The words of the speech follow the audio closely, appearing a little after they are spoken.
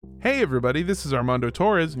Hey everybody, this is Armando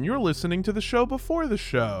Torres, and you're listening to the show before the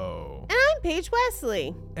show. And I'm Paige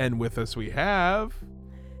Wesley. And with us we have...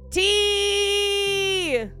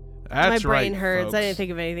 T. That's My brain right, hurts. folks. I didn't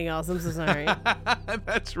think of anything else. I'm so sorry.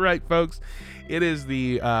 That's right, folks. It is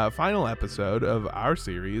the final episode of our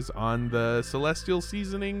series on the celestial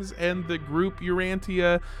seasonings and the group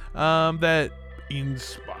Urantia that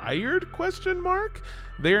inspired,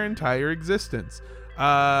 their entire existence.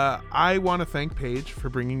 I want to thank Paige for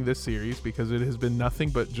bringing this series because it has been nothing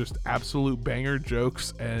but just absolute banger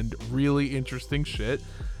jokes and really interesting shit.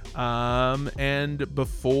 And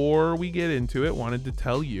before we get into it, wanted to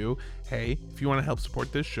tell you, hey, if you want to help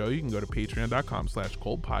support this show, you can go to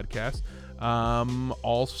patreon.com/coldpodcast.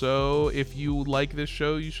 Also, if you like this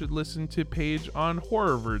show, you should listen to Paige on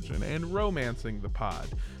Horror Virgin and Romancing the Pod.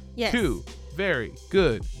 Yes. 2 very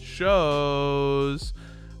good shows.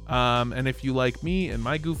 And if you like me and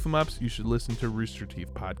my goof 'em ups, you should listen to Rooster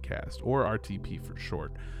Teeth Podcast, or RTP for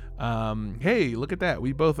short. Hey, look at that.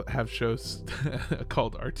 We both have shows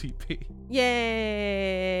called RTP.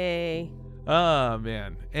 Yay. Oh,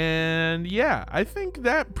 man. And yeah, I think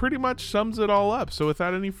that pretty much sums it all up. So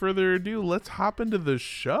without any further ado, let's hop into the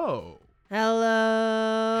show.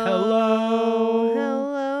 Hello. Hello. Hello.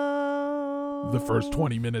 The first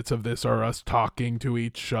 20 minutes of this are us talking to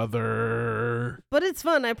each other. But it's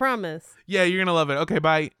fun, I promise. Yeah, you're going to love it. Okay,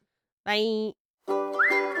 bye. Bye. Don't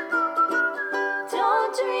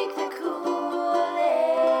drink the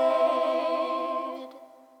Kool-Aid.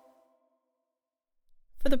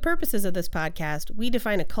 For the purposes of this podcast, we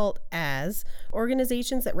define a cult as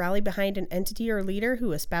organizations that rally behind an entity or leader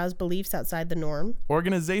who espouse beliefs outside the norm.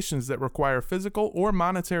 Organizations that require physical or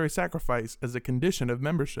monetary sacrifice as a condition of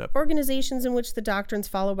membership. Organizations in which the doctrines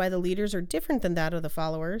followed by the leaders are different than that of the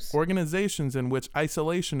followers. Organizations in which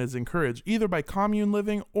isolation is encouraged either by commune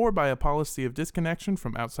living or by a policy of disconnection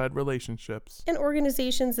from outside relationships. And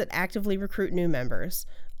organizations that actively recruit new members.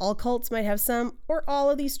 All cults might have some or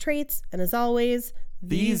all of these traits, and as always,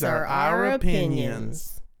 these are our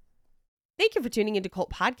opinions. Thank you for tuning into Cult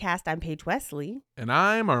Podcast. I'm Paige Wesley. And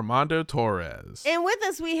I'm Armando Torres. And with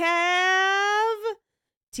us we have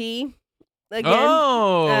T. Again.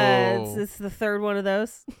 Oh! It's the third one of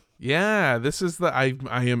those. Yeah, this is the... I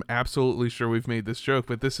am absolutely sure we've made this joke,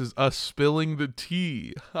 but this is us spilling the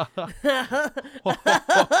tea.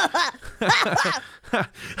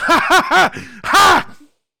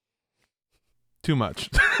 Too much.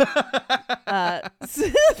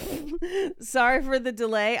 Sorry for the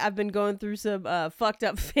delay. I've been going through some fucked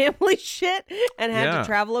up family shit and had to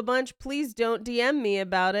travel a bunch. Please don't DM me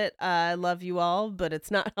about it. I love you all, but it's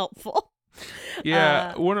not helpful.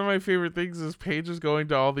 Yeah, one of my favorite things is Paige is going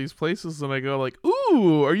to all these places and I go like,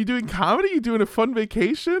 ooh, are you doing comedy? You doing a fun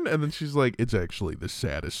vacation? And then she's like, it's actually the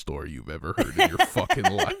saddest story you've ever heard in your fucking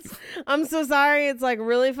life. I'm so sorry. It's like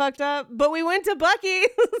really fucked up, but we went to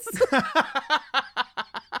Buc-ee's.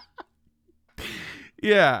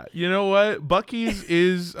 Yeah, you know what? Buc-ee's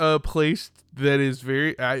is a place that is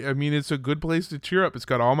very, I mean, it's a good place to cheer up. It's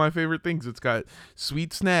got all my favorite things. It's got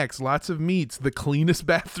sweet snacks, lots of meats, the cleanest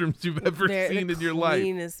bathrooms you've ever seen in your life.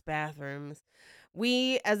 Cleanest bathrooms.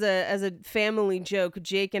 We, as a family joke,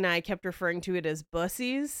 Jake and I kept referring to it as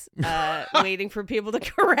bussies, waiting for people to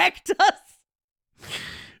correct us.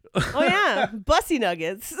 Oh yeah, bussy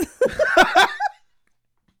nuggets.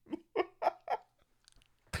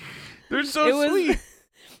 They're so sweet.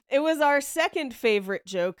 It was our second favorite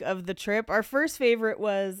joke of the trip. Our first favorite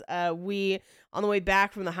was we, on the way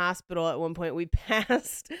back from the hospital at one point, we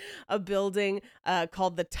passed a building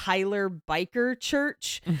called the Tyler Biker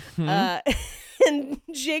Church. And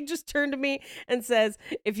Jake just turned to me and says,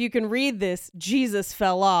 if you can read this, Jesus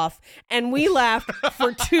fell off. And we laughed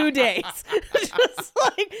for 2 days. Just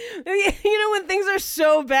like, you know, when things are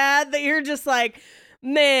so bad that you're just like,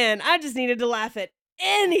 man, I just needed to laugh at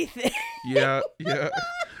anything. Yeah.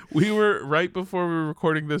 We were, right before we were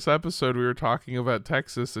recording this episode, we were talking about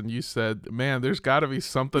Texas, and you said, man, there's got to be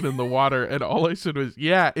something in the water. And all I said was,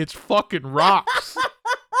 yeah, it's fucking rocks.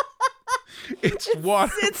 It's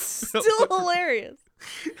water. It's still hilarious.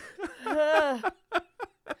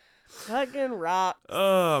 Fucking rocks.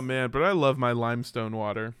 Oh, man, but I love my limestone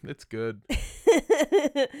water. It's good.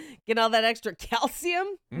 Get all that extra calcium,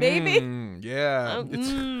 maybe? Yeah.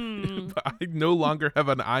 I no longer have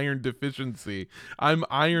an iron deficiency. I'm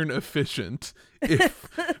iron efficient. If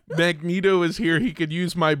Magneto is here, he could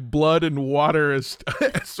use my blood and water as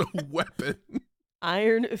a weapon.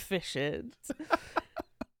 Iron efficient.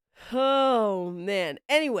 Oh, man.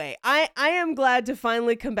 Anyway, I am glad to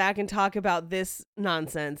finally come back and talk about this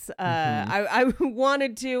nonsense. I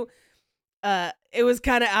wanted to it was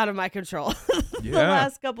kind of out of my control the Yeah.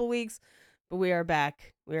 last couple weeks, but we are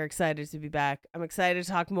back. We are excited to be back. I'm excited to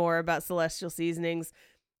talk more about Celestial Seasonings.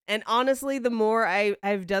 And honestly, the more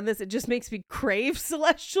I've done this, it just makes me crave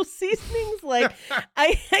Celestial Seasonings. Like,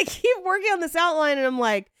 I keep working on this outline, and I'm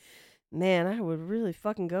like, man, I would really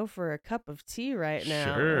fucking go for a cup of tea right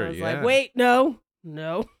now. Sure, And I was yeah. like, wait, no.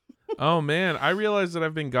 Oh man, I realized that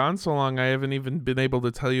I've been gone so long I haven't even been able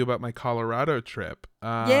to tell you about my Colorado trip.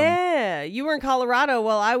 Yeah, you were in Colorado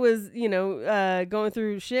while I was, going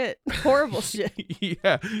through shit, horrible shit.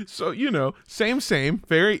 Yeah. So, same,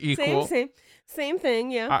 very equal. Same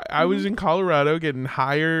thing. Yeah. I was in Colorado getting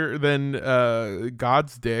higher than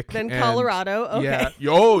God's dick. Then and Colorado. Okay. Yeah.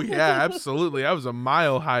 Oh, yeah, absolutely. I was a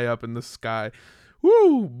mile high up in the sky.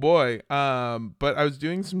 Woo, boy. But I was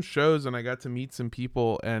doing some shows and I got to meet some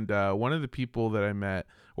people. And one of the people that I met,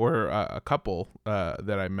 or a couple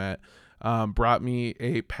that I met, brought me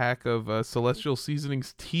a pack of Celestial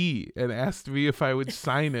Seasonings tea and asked me if I would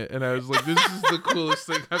sign it. And I was like, this is the coolest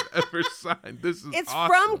thing I've ever signed. This is It's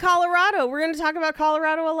awesome. from Colorado. We're going to talk about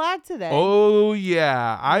Colorado a lot today. Oh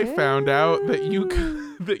yeah, I found out that you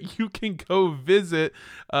can go visit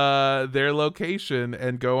their location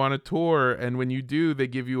and go on a tour, and when you do, they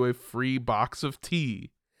give you a free box of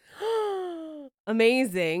tea.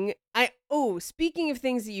 Amazing. Speaking of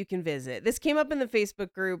things that you can visit, this came up in the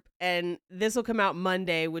Facebook group, and this will come out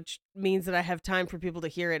Monday, which means that I have time for people to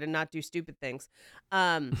hear it and not do stupid things.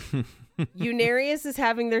 Unarius is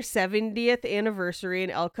having their 70th anniversary in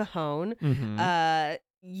El Cajon. Mhm.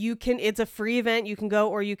 It's a free event. You can go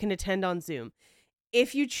or you can attend on Zoom.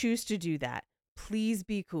 If you choose to do that, please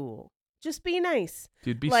be cool. Just be nice.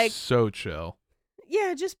 Dude, be Like- so chill.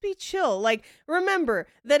 Yeah, just be chill. Like, remember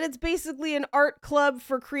that it's basically an art club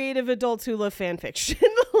for creative adults who love fan fiction.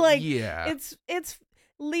 Like, Yeah.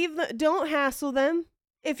 don't hassle them.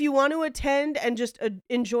 If you want to attend and just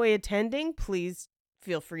enjoy attending, please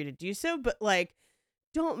feel free to do so. But like,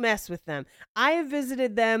 don't mess with them. I have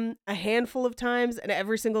visited them a handful of times, and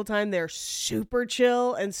every single time they're super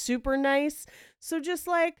chill and super nice. So just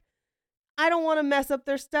like, I don't want to mess up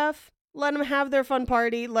their stuff. Let them have their fun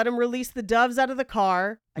party. Let them release the doves out of the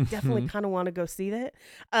car. I definitely kind of want to go see that.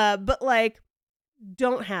 But like,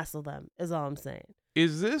 don't hassle them is all I'm saying.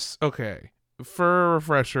 Is this okay? For a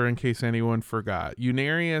refresher, in case anyone forgot,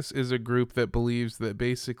 Unarius is a group that believes that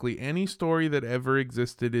basically any story that ever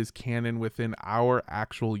existed is canon within our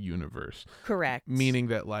actual universe. Correct. Meaning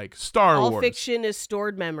that like Star all Wars, fiction is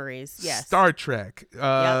stored memories. Yes. Star Trek,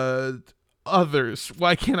 others.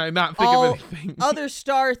 Why can't I not think All of anything? other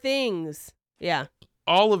star things. Yeah.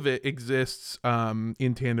 All of it exists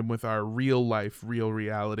in tandem with our real life, real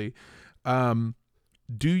reality. Do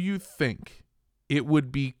you think it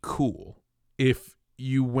would be cool if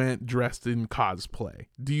you went dressed in cosplay?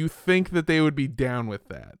 Do you think that they would be down with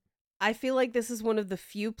that? I feel like this is one of the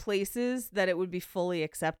few places that it would be fully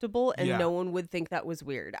acceptable and Yeah. no one would think that was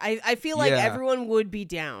weird. I feel like Yeah. everyone would be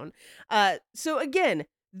down. So again,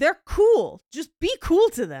 they're cool. Just be cool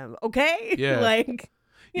to them, okay? Yeah. Like,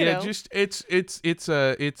 you know. just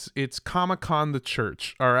it's Comic-Con the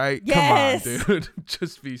church, all right? Yes. Come on, dude.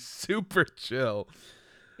 Just be super chill.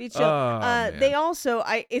 Be chill. Oh, man. They also,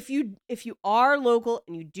 if you are local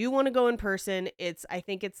and you do want to go in person, I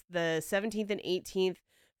think it's the 17th and 18th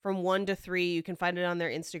from 1 to 3. You can find it on their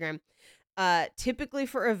Instagram. Typically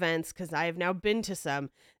for events, because I have now been to some,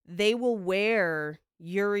 they will wear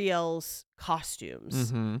Uriel's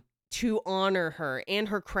costumes to honor her and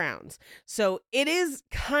her crowns. So it is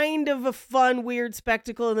kind of a fun, weird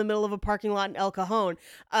spectacle in the middle of a parking lot in El Cajon.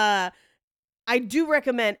 I do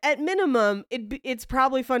recommend, at minimum, it's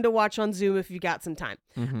probably fun to watch on Zoom if you got some time.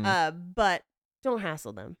 But don't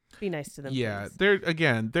hassle them. Be nice to them. Yeah,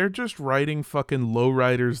 please. they're just writing fucking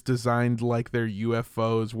lowriders designed like they're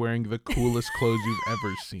UFOs wearing the coolest clothes you've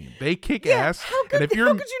ever seen. They kick ass. How and if could you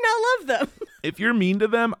not love them? if you're mean to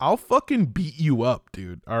them, I'll fucking beat you up,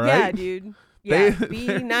 dude. All right? Yeah, dude. Yeah, They- be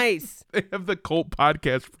they're- nice. They have the cult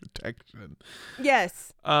podcast protection.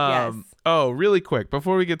 Yes. Yes. Oh, really quick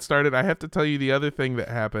before we get started, I have to tell you the other thing that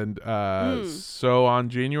happened. So on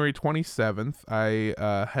January 27th, I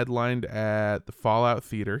headlined at the Fallout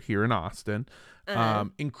Theater here in Austin.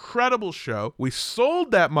 Incredible show. We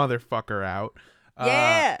sold that motherfucker out.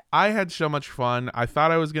 Yeah. I had so much fun. I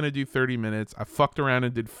thought I was gonna do 30 minutes. I fucked around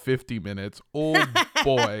and did 50 minutes. Oh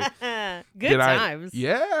boy. Good times.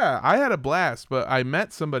 Yeah, I had a blast, but I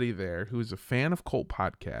met somebody there who's a fan of Cult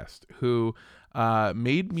Podcast who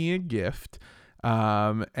made me a gift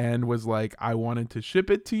and was like, I wanted to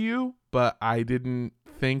ship it to you, but I didn't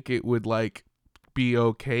think it would like be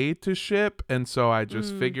okay to ship, and so I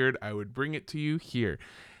just figured I would bring it to you here.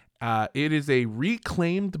 It is a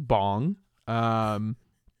reclaimed bong.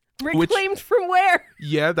 Reclaimed from where?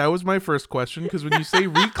 Yeah, that was my first question, because when you say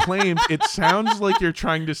reclaimed, it sounds like you're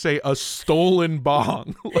trying to say a stolen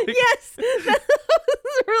bong. Like, Yes.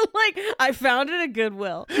 Like, I found it at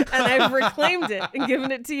Goodwill and I've reclaimed it and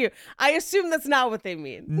given it to you. I assume that's not what they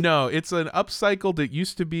mean. no, it's an upcycled. It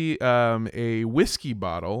used to be a whiskey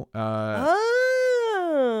bottle. Oh.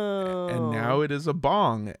 And now it is a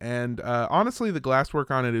bong. And honestly, the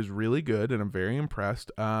glasswork on it is really good, and I'm very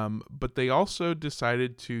impressed. But they also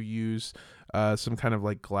decided to use some kind of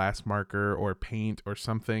like glass marker or paint or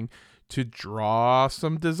something to draw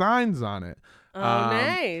some designs on it. Oh,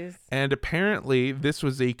 nice. And apparently this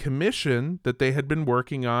was a commission that they had been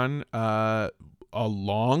working on a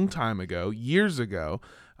long time ago, years ago,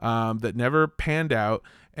 that never panned out.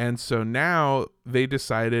 And so now they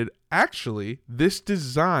decided, actually, this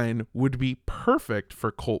design would be perfect for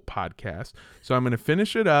Cult Podcast. So I'm going to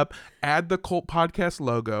finish it up, add the Cult Podcast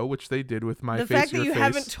logo, which they did with my The face, fact that your you face.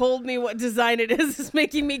 haven't told me what design it is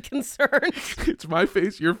making me concerned. It's my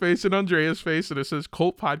face, your face, and Andrea's face, and it says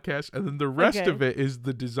Cult Podcast, and then the rest Okay. of it is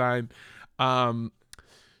the design. The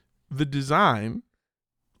design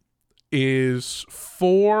is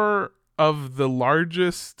 4 of the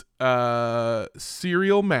largest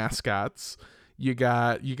cereal mascots. You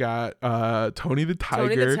got Tony the Tiger.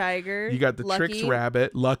 Tony the Tiger. You got the Lucky, Trix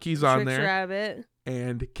Rabbit. Lucky's on Trix there. Rabbit.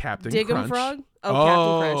 And Captain Diggum Crunch. Frog? Oh,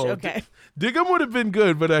 Captain Crunch. Okay. Diggum would have been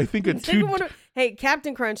good, but I think Hey,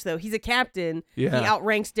 Captain Crunch, though, he's a captain. Yeah. He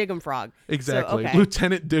outranks Diggum Frog. Exactly. So, okay.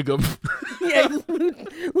 Lieutenant Diggum. Yeah,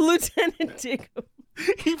 Lieutenant Diggum.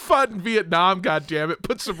 He fought in Vietnam, goddammit.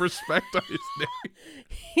 Put some respect on his name.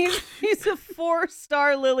 He's a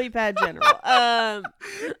 4-star lily pad general.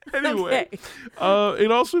 Anyway, okay. it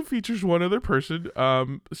also features one other person.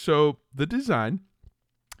 So the design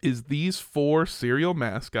is these 4 cereal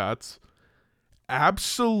mascots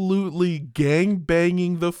absolutely gang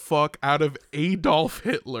banging the fuck out of Adolf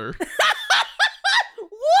Hitler. What?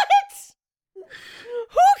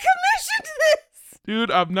 Who commissioned this? Dude,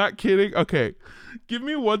 I'm not kidding. Okay, give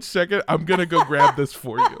me 1 second. I'm gonna go grab this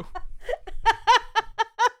for you.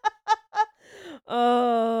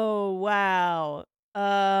 Oh, wow.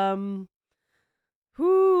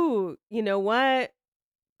 Whoo, you know what?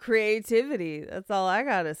 Creativity. That's all I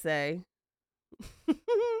gotta say.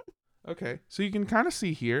 Okay, so you can kind of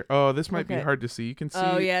see here. Oh, this might be Okay. hard to see. You can see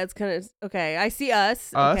Oh, yeah, it's kind of okay. I see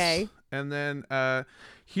us. us. Okay. And then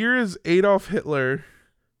here is Adolf Hitler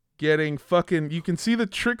getting fucking, you can see the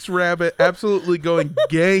Trix Rabbit absolutely going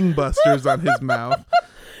gangbusters on his mouth.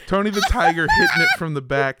 Tony the Tiger hitting it from the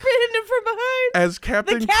back. Hitting it from behind. As The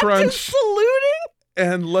Captain captain's Crunch saluting.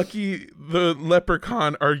 and Lucky the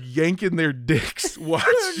Leprechaun are yanking their dicks. Watch.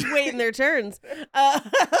 Just waiting their turns.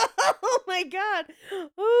 Oh my god.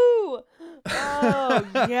 Ooh. Oh,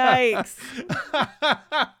 yikes.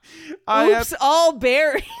 Oops, all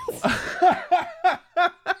berries.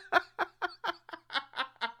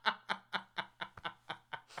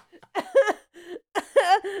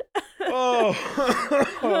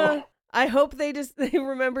 Oh. I hope they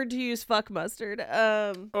remembered to use fuck mustard.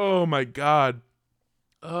 Oh my god.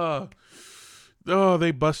 Oh,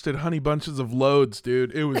 they busted honey bunches of loads,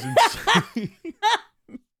 dude. It was insane.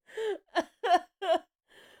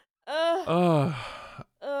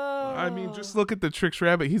 I mean, just look at the Trix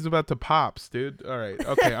Rabbit. He's about to pops, dude. All right.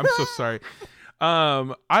 Okay, I'm so sorry.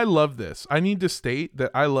 I love this. I need to state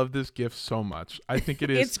that I love this gift so much. I think it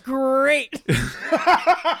is. It's great.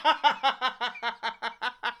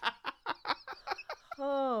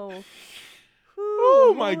 Oh.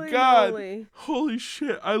 Oh my Holy god. moly. Holy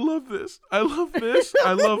shit. I love this. I love this.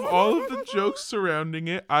 I love all of the jokes surrounding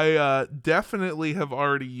it. I definitely have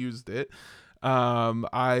already used it.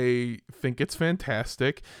 I think it's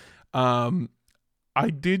fantastic. I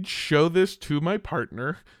did show this to my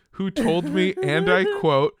partner, who told me, and I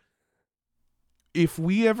quote, "If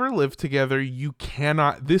we ever live together, you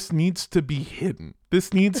cannot, this needs to be hidden.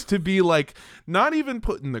 This needs to be like, not even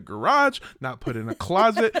put in the garage, not put in a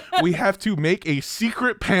closet. We have to make a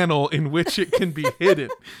secret panel in which it can be hidden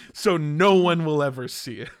so no one will ever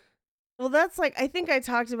see it." Well, that's like, I think I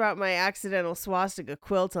talked about my accidental swastika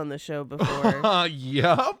quilt on the show before.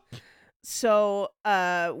 Yup. So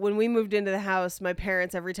when we moved into the house, my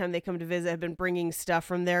parents, every time they come to visit, have been bringing stuff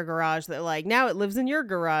from their garage that like, now it lives in your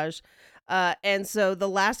garage. And so the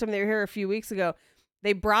last time they were here a few weeks ago,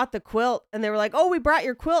 they brought the quilt and they were like, "Oh, we brought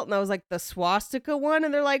your quilt." And I was like, "The swastika one?"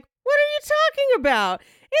 And they're like, "What are you talking about?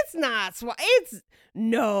 It's not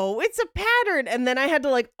it's a pattern." And then I had to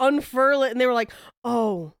like unfurl it and they were like,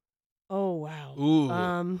 "Oh wow.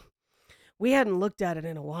 Ooh. We hadn't looked at it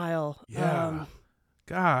in a while." Yeah.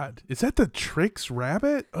 God, is that the Trix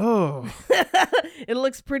rabbit? Oh. It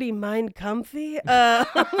looks pretty mind comfy.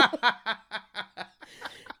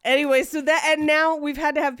 Anyway, so and now we've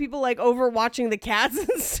had to have people like over watching the cats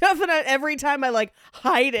and stuff, and every time I like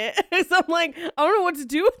hide it. So I'm like, I don't know what to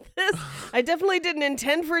do with this. I definitely didn't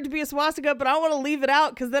intend for it to be a swastika, but I don't want to leave it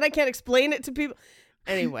out because then I can't explain it to people.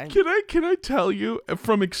 Anyway, can I tell you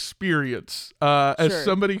from experience, as Sure.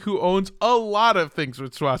 somebody who owns a lot of things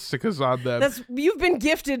with swastikas on them, you've been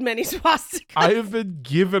gifted many swastikas. I have been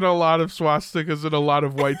given a lot of swastikas and a lot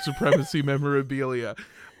of white supremacy memorabilia.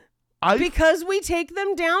 Because we take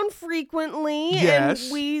them down frequently, Yes.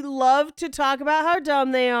 and we love to talk about how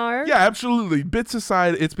dumb they are. Yeah, absolutely. Bits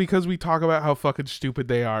aside, it's because we talk about how fucking stupid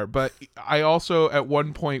they are. But I also, at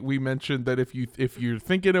one point, we mentioned that if you're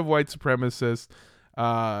thinking of white supremacists,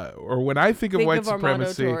 or when I think of white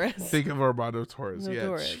supremacy, think of Armando Torres. Yeah,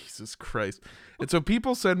 Torres. Jesus Christ. And so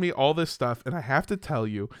people send me all this stuff, and I have to tell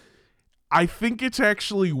you, I think it's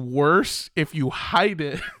actually worse if you hide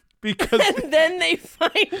it. Because And then they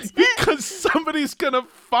find it. because somebody's gonna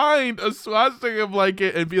find a swastika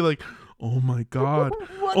blanket and be like, oh my God.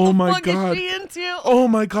 What Oh the my fuck God. is she into? Oh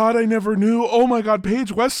my God, I never knew. Oh my God,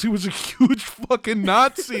 Paige Wesley was a huge fucking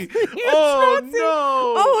Nazi. Oh Nazi.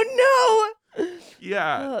 no. Oh no!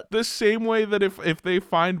 Yeah. The same way that if they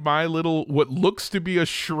find my little, what looks to be a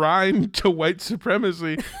shrine to white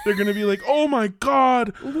supremacy, they're going to be like, oh my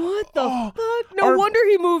God. What the Oh, fuck? No wonder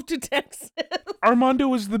he moved to Texas. Armando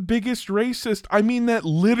was the biggest racist. I mean that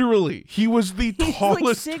literally. He was the He's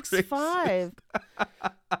tallest like racist. 6'5".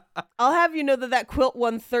 I'll have you know that quilt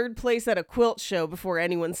won third place at a quilt show before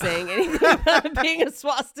anyone saying anything about it being a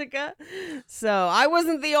swastika. So I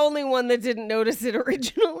wasn't the only one that didn't notice it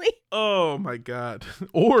originally. Oh my God.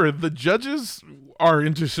 Or the judges are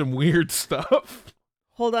into some weird stuff.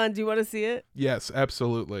 Hold on, do you want to see it? Yes,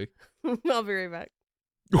 absolutely. I'll be right back.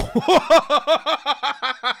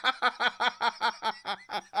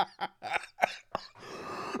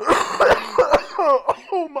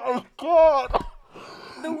 Oh my God.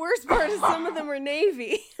 The worst part is some of them are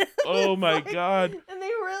navy. Oh my God. And they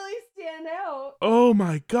really stand out. Oh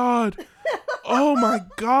my God. Oh my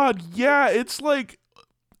God. Yeah, it's like,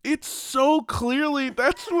 it's so clearly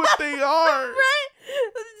that's what they are. Right?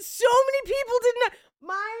 So many people did not.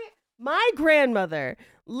 My grandmother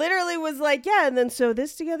literally was like, yeah, and then sew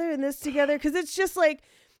this together and this together, because it's just like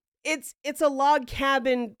it's a log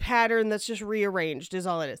cabin pattern that's just rearranged is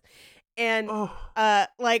all it is. And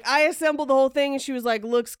like I assembled the whole thing and she was like,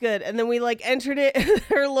 looks good. And then we like entered it in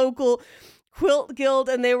her local quilt guild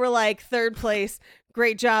and they were like, third place.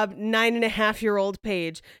 Great job, 9.5-year-old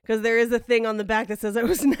Paige, because there is a thing on the back that says I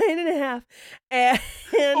was 9.5. And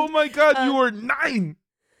oh my God, you were 9.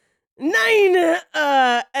 9.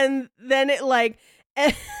 And then it like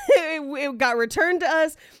it got returned to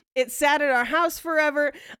us. It sat at our house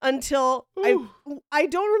forever until I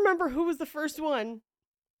don't remember who was the first one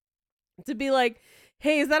to be like,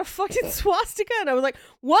 hey, is that a fucking swastika? And I was like,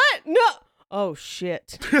 what? No. Oh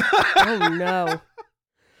shit. Oh no.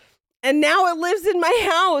 And now it lives in my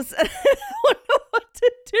house. And I don't know what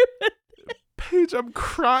to do with it. Paige, I'm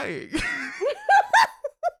crying.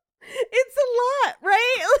 It's a lot,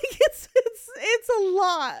 right? Like it's a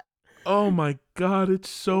lot. Oh my God, it's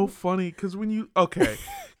so funny because when you look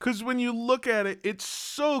at it, it's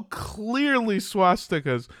so clearly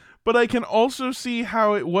swastikas, but I can also see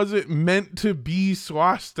how it wasn't meant to be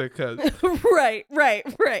swastikas. Right.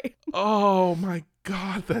 Oh my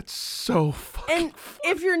God, that's so fucking And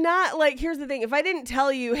if you're not like, here's the thing, if I didn't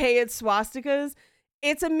tell you, hey, it's swastikas,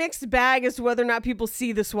 it's a mixed bag as to whether or not people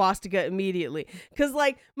see the swastika immediately. Because,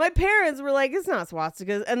 like, my parents were like, it's not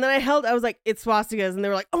swastikas. And then I was like, it's swastikas. And they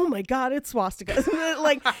were like, oh, my God, it's swastikas. And then,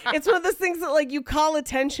 like, it's one of those things that, like, you call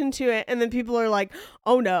attention to it. And then people are like,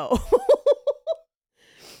 oh, no.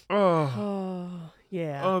 Oh,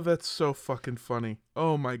 yeah. Oh, that's so fucking funny.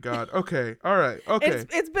 Oh, my God. Okay. All right. Okay.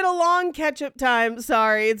 It's been a long catch-up time.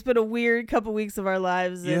 Sorry. It's been a weird couple weeks of our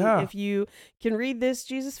lives. And Yeah. if you can read this,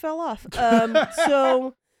 Jesus fell off.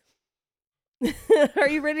 So are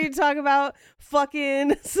you ready to talk about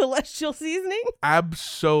fucking celestial seasoning?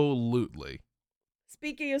 Absolutely.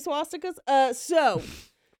 Speaking of swastikas, so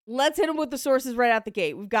let's hit them with the sources right out the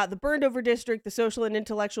gate. We've got the Burned Over District, the social and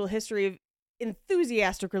intellectual history of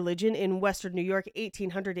enthusiastic religion in Western New York,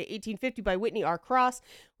 1800 to 1850 by Whitney R. Cross.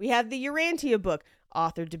 We have the Urantia book,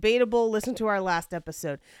 author debatable. Listen to our last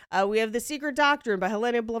episode. We have The Secret Doctrine by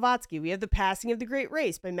Helena Blavatsky. We have The Passing of the Great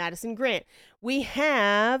Race by Madison Grant. We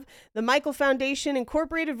have the Michael Foundation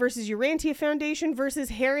Incorporated versus Urantia Foundation versus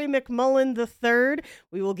Harry McMullen III.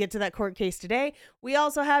 We will get to that court case today. We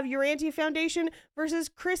also have Urantia Foundation versus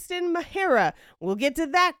Kristen Mahara. We'll get to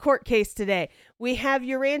that court case today. We have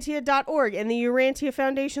Urantia.org and the Urantia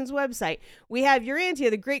Foundation's website. We have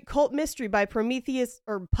Urantia, the Great Cult Mystery by Prometheus,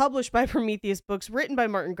 or published by Prometheus Books, written by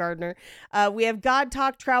Martin Gardner. We have God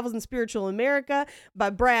Talk, Travels in Spiritual America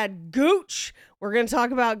by Brad Gooch. We're going to talk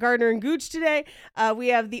about Gardner and Gooch today. We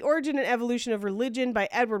have The Origin and Evolution of Religion by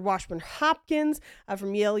Edward Washburn Hopkins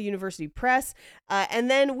from Yale University Press. And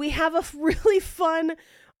then we have a really fun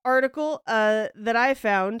article that I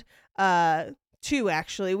found, two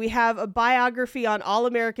actually. We have a biography on all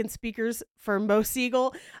American speakers for Mo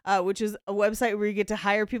Siegel, which is a website where you get to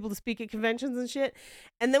hire people to speak at conventions and shit.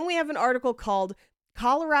 And then we have an article called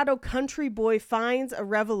Colorado Country Boy Finds a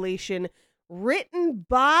Revelation, written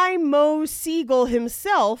by Mo Siegel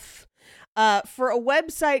himself, for a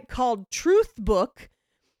website called Truth Book,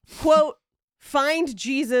 quote, find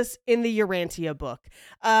Jesus in the Urantia book.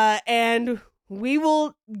 And we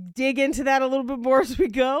will dig into that a little bit more as we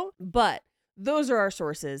go, but those are our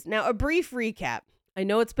sources. Now, a brief recap. I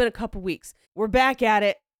know it's been a couple weeks. We're back at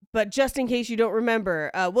it, but just in case you don't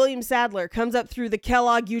remember, William Sadler comes up through the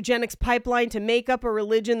Kellogg eugenics pipeline to make up a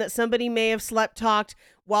religion that somebody may have slept-talked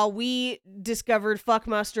while we discovered, fuck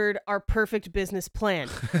mustard, our perfect business plan.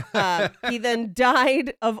 He then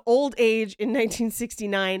died of old age in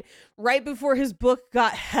 1969, right before his book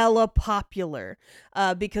got hella popular,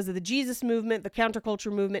 because of the Jesus movement, the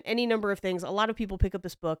counterculture movement, any number of things. A lot of people pick up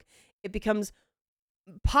this book. It becomes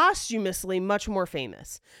posthumously much more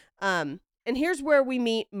famous. And here's where we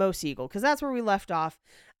meet Mo Siegel, because that's where we left off,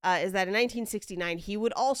 is that in 1969, he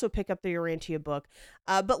would also pick up the Urantia book.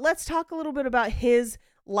 But let's talk a little bit about his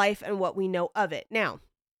life and what we know of it. Now,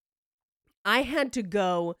 I had to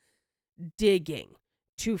go digging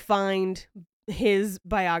to find his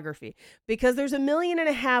biography, because there's 1.5 million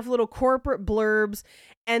little corporate blurbs,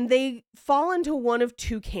 and they fall into one of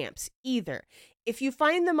two camps. Either if you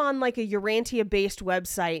find them on like a Urantia-based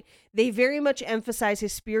website, they very much emphasize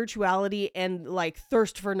his spirituality and like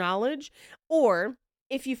thirst for knowledge. Or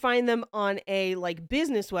if you find them on a like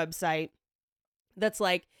business website that's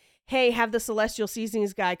like, hey, have the Celestial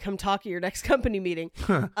Seasonings guy come talk at your next company meeting.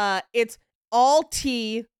 It's all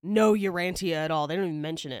tea, no Urantia at all. They don't even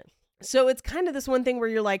mention it. So it's kind of this one thing where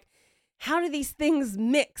you're like, how do these things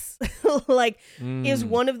mix? Like, is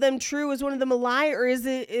one of them true? Is one of them a lie? Or is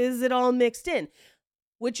it all mixed in?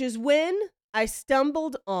 Which is when I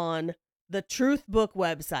stumbled on the Truth Book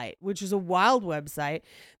website, which is a wild website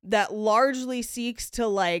that largely seeks to,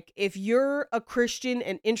 like, if you're a Christian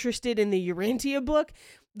and interested in the Urantia book,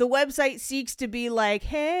 the website seeks to be like,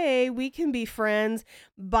 hey, we can be friends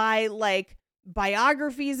by, like,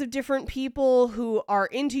 biographies of different people who are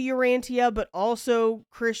into Urantia, but also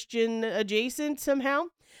Christian adjacent somehow,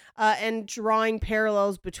 and drawing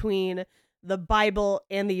parallels between the Bible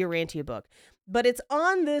and the Urantia book. But it's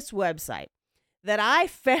on this website that I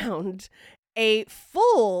found a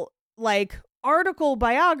full, like, article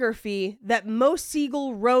biography that Mo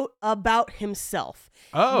Siegel wrote about himself.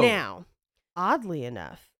 Oh. Now, oddly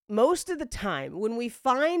enough, most of the time when we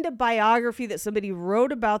find a biography that somebody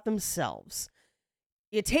wrote about themselves,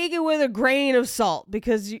 you take it with a grain of salt,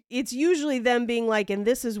 because it's usually them being like, and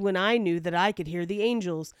this is when I knew that I could hear the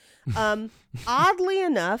angels. Oddly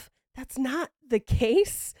enough, that's not the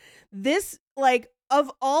case. This, like,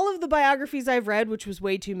 of all of the biographies I've read, which was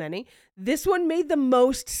way too many, this one made the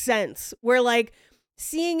most sense, where, like,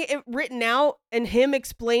 seeing it written out and him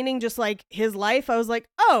explaining just, like, his life, I was like,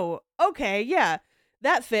 oh, okay, yeah,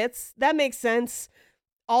 that fits. That makes sense.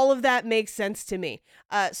 All of that makes sense to me.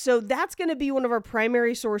 So that's going to be one of our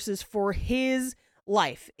primary sources for his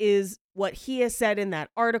life, is what he has said in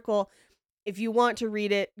that article. If you want to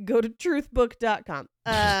read it, go to truthbook.com.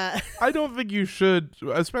 I don't think you should,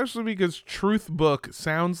 especially because Truth Book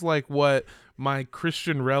sounds like what my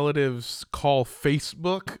Christian relatives call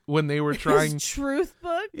Facebook when they were trying. Truth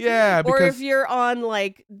Book? Yeah. Or if you're on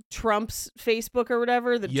like Trump's Facebook or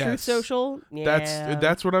whatever, the Truth Social. Yeah.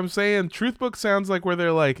 That's what I'm saying. Truth Book sounds like where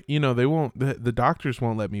they're like, they won't, the doctors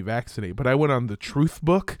won't let me vaccinate, but I went on the Truth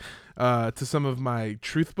Book to some of my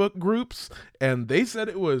Truth Book groups, and they said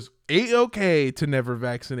it was A-okay to never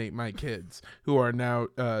vaccinate my kids who are now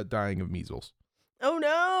dying of measles. Oh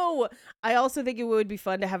no! I also think it would be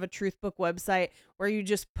fun to have a Truth Book website where you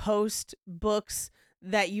just post books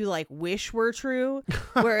that you like wish were true,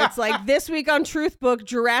 where it's like, this week on Truth Book,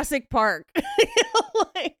 Jurassic Park.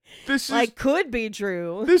 Like, This is like could be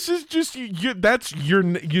true. This is just that's your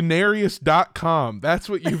Unarius.com. That's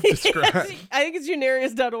what you've described. I think it's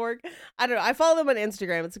unarius.org. I don't know. I follow them on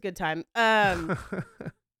Instagram. It's a good time.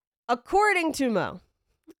 According to Mo,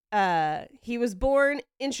 he was born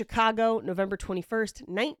in Chicago, November 21st,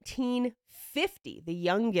 1950, the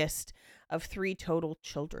youngest of 3 total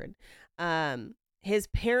children. His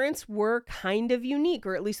parents were kind of unique,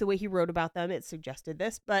 or at least the way he wrote about them, it suggested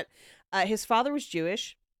this. But his father was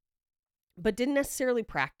Jewish, but didn't necessarily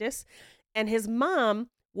practice. And his mom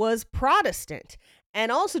was Protestant and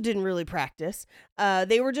also didn't really practice.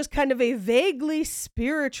 They were just kind of a vaguely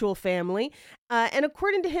spiritual family. And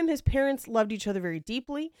according to him, his parents loved each other very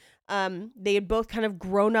deeply. They had both kind of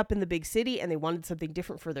grown up in the big city and they wanted something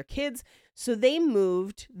different for their kids. So they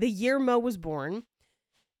moved the year Mo was born.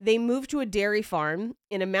 They moved to a dairy farm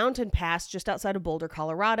in a mountain pass just outside of Boulder,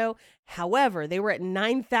 Colorado. However, they were at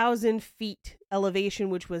 9,000 feet elevation,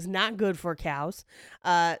 which was not good for cows.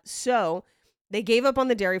 So they gave up on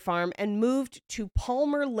the dairy farm and moved to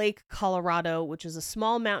Palmer Lake, Colorado, which is a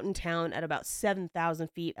small mountain town at about 7,000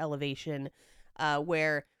 feet elevation,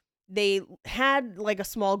 where they had like a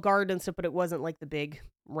small garden and stuff, but it wasn't like the big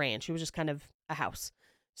ranch. It was just kind of a house.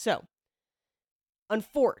 So,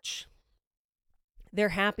 unfortunately, their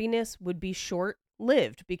happiness would be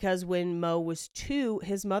short-lived because when Mo was 2,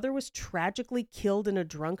 his mother was tragically killed in a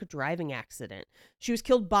drunk driving accident. She was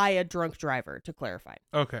killed by a drunk driver, to clarify.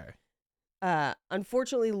 Okay.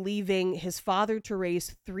 Unfortunately, leaving his father to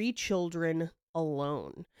raise 3 children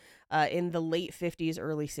alone in the late 50s,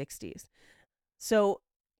 early 60s. So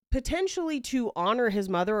potentially to honor his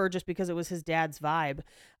mother or just because it was his dad's vibe,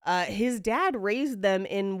 his dad raised them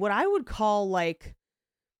in what I would call like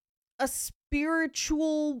a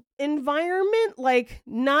spiritual environment, like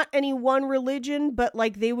not any one religion, but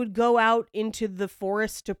like they would go out into the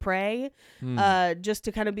forest to pray, just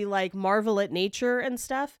to kind of be like marvel at nature and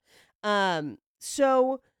stuff.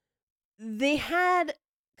 So they had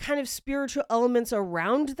kind of spiritual elements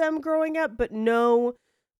around them growing up, but no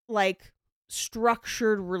like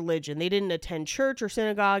structured religion. They didn't attend church or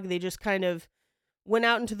synagogue. They just kind of went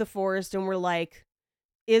out into the forest and were like,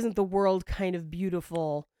 isn't the world kind of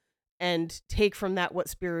beautiful? And take from that what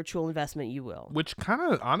spiritual investment you will. Which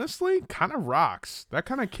honestly kind of rocks. That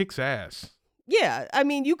kind of kicks ass. Yeah, I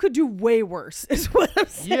mean, you could do way worse, is what I'm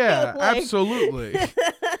saying. Yeah, like... absolutely.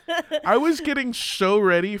 I was getting so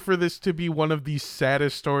ready for this to be one of the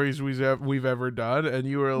saddest stories we've ever done, and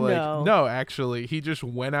you were like, no, actually, he just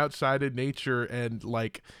went outside in nature and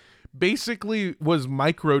like basically was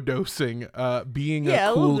microdosing, being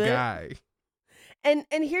a cool guy. And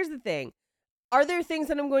here's the thing. Are there things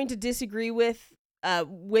that I'm going to disagree with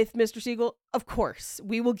Mr. Siegel? Of course,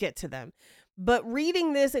 we will get to them. But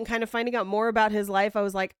reading this and kind of finding out more about his life, I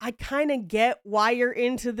was like, I kind of get why you're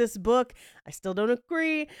into this book. I still don't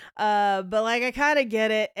agree, but like I kind of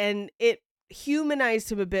get it, and it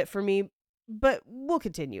humanized him a bit for me. But we'll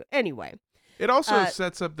continue anyway. It also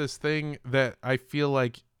sets up this thing that I feel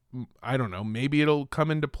like, I don't know, maybe it'll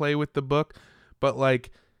come into play with the book, but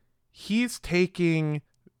like he's taking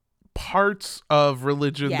parts of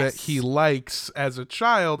religion that he likes as a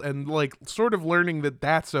child and like sort of learning that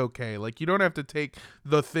that's okay. Like you don't have to take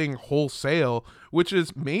the thing wholesale, which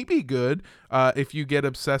is maybe good if you get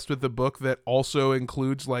obsessed with the book that also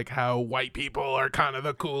includes like how white people are kind of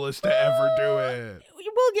the coolest to ever do it.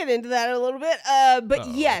 We'll get into that a little bit. But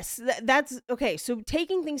yes, that's okay. So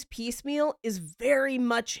taking things piecemeal is very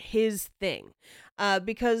much his thing,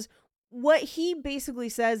 because what he basically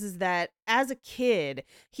says is that as a kid,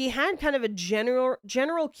 he had kind of a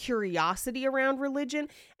general curiosity around religion.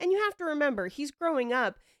 And you have to remember, he's growing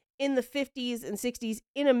up in the 50s and 60s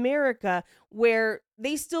in America where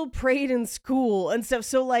they still prayed in school and stuff.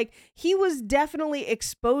 So like he was definitely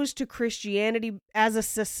exposed to Christianity as a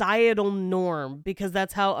societal norm because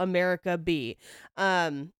that's how America be,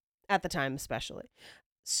 at the time especially.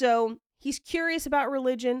 So he's curious about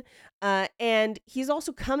religion, and he's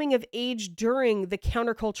also coming of age during the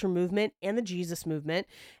counterculture movement and the Jesus movement.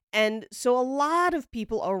 And so a lot of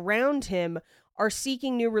people around him are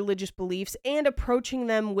seeking new religious beliefs and approaching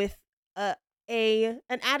them with an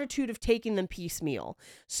attitude of taking them piecemeal.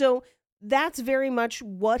 So that's very much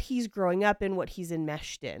what he's growing up in, what he's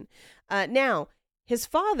enmeshed in. Now, his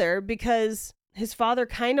father, because his father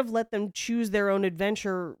kind of let them choose their own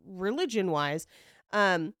adventure religion-wise,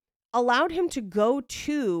 allowed him to go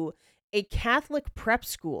to a Catholic prep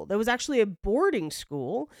school that was actually a boarding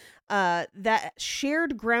school that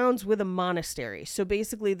shared grounds with a monastery. So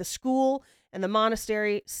basically the school and the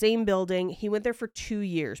monastery, same building. He went there for 2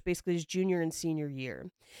 years, basically his junior and senior year.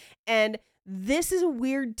 And this is a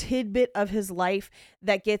weird tidbit of his life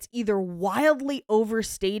that gets either wildly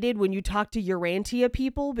overstated when you talk to Urantia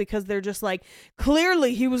people because they're just like,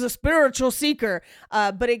 clearly he was a spiritual seeker,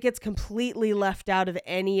 but it gets completely left out of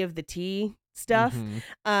any of the tea stuff,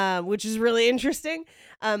 which is really interesting.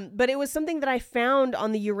 But it was something that I found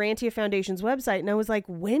on the Urantia Foundation's website, and I was like,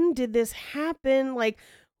 when did this happen? Like,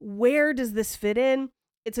 where does this fit in?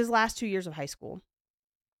 It's his last 2 years of high school.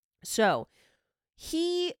 So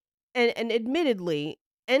he, and admittedly,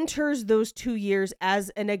 enters those 2 years as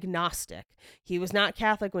an agnostic. He was not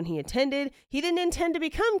Catholic when he attended. He didn't intend to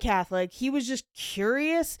become Catholic. He was just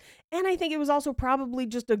curious. And I think it was also probably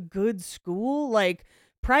just a good school. Like,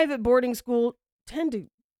 private boarding school tend to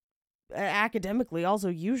academically also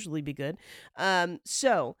usually be good.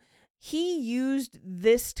 So he used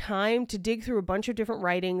this time to dig through a bunch of different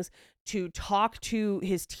writings, to talk to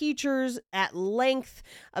his teachers at length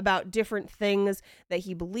about different things that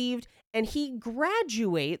he believed. And he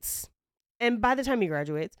graduates. And by the time he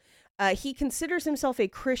graduates, he considers himself a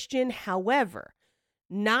Christian, however,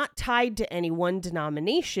 not tied to any one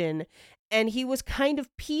denomination. And he was kind of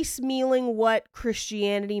piecemealing what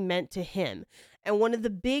Christianity meant to him. And one of the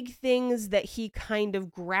big things that he kind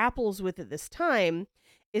of grapples with at this time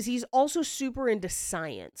is he's also super into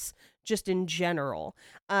science, just in general.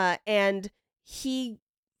 And he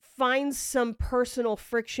finds some personal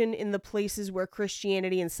friction in the places where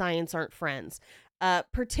Christianity and science aren't friends,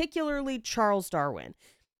 particularly Charles Darwin.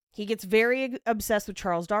 He gets very obsessed with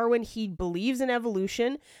Charles Darwin. He believes in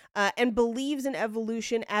evolution, and believes in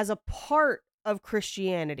evolution as a part of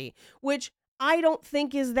Christianity, which I don't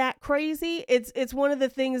think is that crazy. It's one of the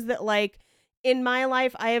things that, like, in my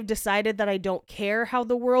life, I have decided that I don't care how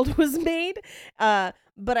the world was made.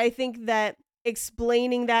 But I think that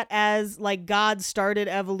explaining that as like God started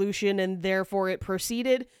evolution and therefore it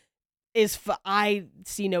proceeded is, I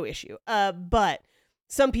see no issue. But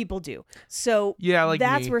some people do. So Yeah, like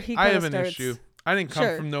that's me. where he I kind have of an starts. issue. I didn't come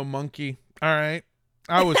Sure. from no monkey. All right.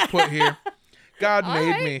 I was put here. God All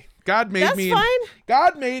made right. me. God made That's me. fine.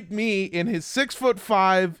 God made me in his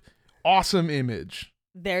 6'5" awesome image.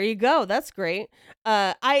 There you go. That's great.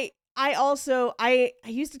 I also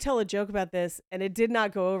used to tell a joke about this, and it did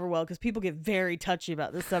not go over well because people get very touchy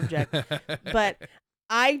about this subject. But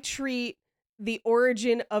I treat the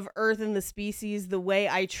origin of Earth and the species the way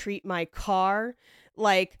I treat my car.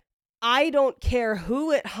 Like, I don't care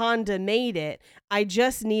who at Honda made it. I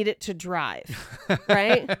just need it to drive.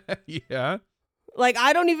 Right? Yeah. Like,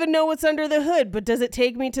 I don't even know what's under the hood, but does it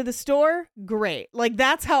take me to the store? Great. Like,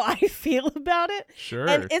 that's how I feel about it. Sure.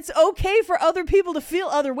 And it's okay for other people to feel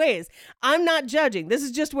other ways. I'm not judging. This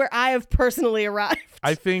is just where I have personally arrived.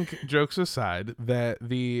 I think, jokes aside, that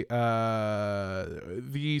the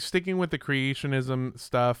sticking with the creationism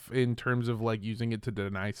stuff in terms of like using it to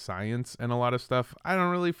deny science and a lot of stuff, I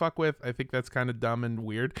don't really fuck with. I think that's kind of dumb and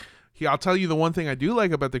weird. I'll tell you the one thing I do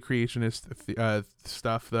like about the creationist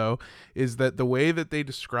stuff, though, is that the way that they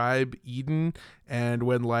describe Eden and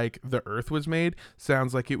when like the earth was made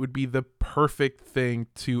sounds like it would be the perfect thing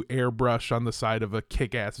to airbrush on the side of a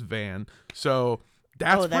kick-ass van. So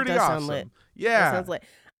that's that pretty does awesome. sound lit. Yeah. That sounds lit.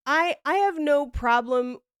 I have no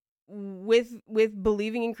problem with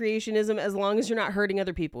believing in creationism as long as you're not hurting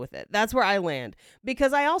other people with it. That's where I land,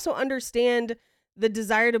 because I also understand the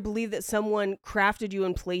desire to believe that someone crafted you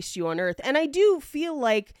and placed you on Earth. And I do feel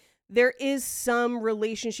like there is some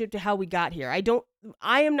relationship to how we got here.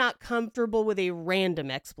 I am not comfortable with a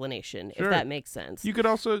random explanation, Sure. if that makes sense. You could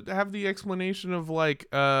also have the explanation of like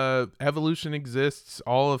evolution exists,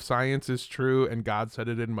 all of science is true, and God set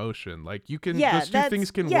it in motion. Like you can, those two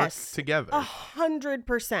things can work together.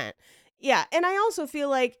 100%. Yeah, and I also feel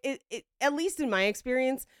like it, at least in my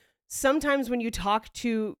experience, sometimes when you talk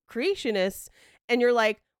to creationists and you're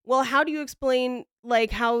like, well, how do you explain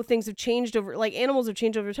like how things have changed over, like animals have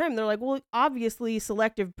changed over time? They're like, well, obviously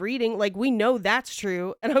selective breeding, like we know that's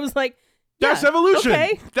true. And I was like, that's evolution.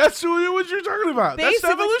 Okay. That's what you're talking about. Basically,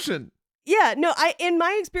 that's evolution. Yeah, no, in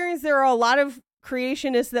my experience, there are a lot of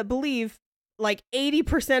creationists that believe like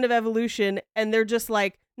 80% of evolution, and they're just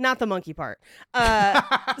like, not the monkey part. But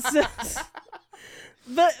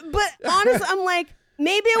honestly, I'm like,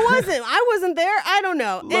 maybe it wasn't. I wasn't there. I don't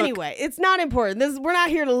know. Look, anyway, it's not important. We're not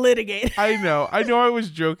here to litigate. I know. I was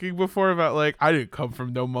joking before about like I didn't come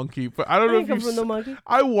from no monkey, but I don't know if come you. from no monkey.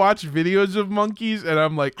 I watch videos of monkeys, and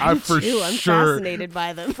I'm like, I'm fascinated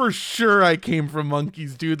by them. For sure, I came from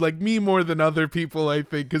monkeys, dude. Like me more than other people, I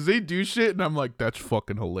think, because they do shit, and I'm like, that's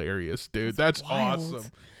fucking hilarious, dude. That's wild.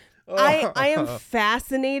 awesome. I am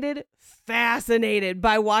fascinated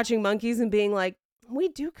by watching monkeys and being like, we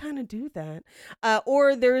do kind of do that.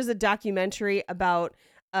 Or there is a documentary about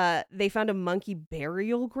they found a monkey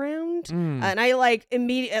burial ground. Mm. And I like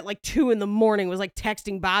immediately at like 2 a.m. was like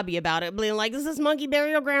texting Bobby about it, being like, is this monkey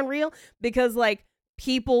burial ground real? Because like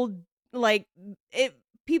people like it,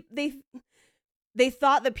 they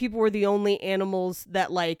thought that people were the only animals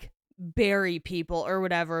that like bury people or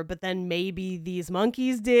whatever, but then maybe these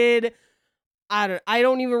monkeys did. I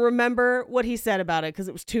don't even remember what he said about it because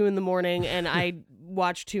it was 2 a.m. and I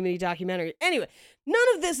watched too many documentaries. Anyway,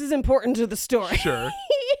 none of this is important to the story. Sure.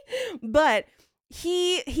 But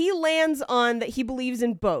he lands on that he believes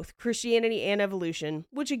in both Christianity and evolution,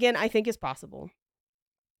 which again I think is possible.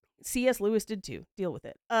 C.S. Lewis did too. Deal with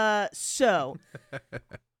it. So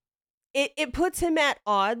it puts him at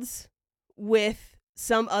odds with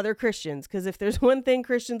some other Christians, because if there's one thing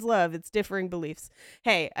Christians love, it's differing beliefs.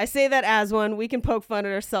 Hey, I say that as one. We can poke fun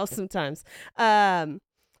at ourselves sometimes.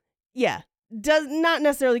 Yeah, does not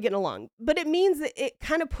necessarily getting along, but it means that it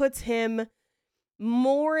kind of puts him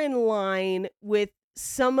more in line with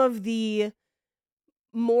some of the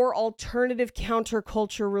more alternative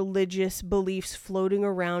counterculture religious beliefs floating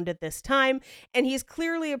around at this time. And he's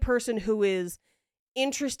clearly a person who is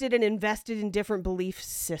interested and invested in different belief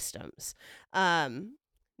systems.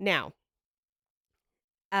 Now,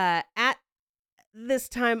 at this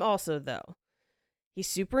time also, though, he's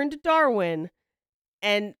super into Darwin.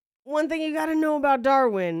 And one thing you got to know about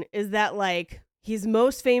Darwin is that, like, he's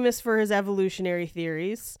most famous for his evolutionary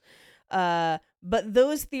theories. But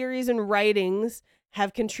those theories and writings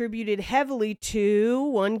have contributed heavily to,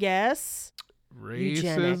 one guess, Racism?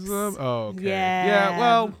 eugenics. Oh, okay. Yeah. Yeah,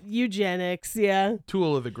 well, eugenics. Yeah.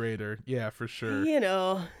 tool of the greater. Yeah, for sure. You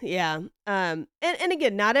know, yeah. And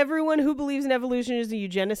again, not everyone who believes in evolution is a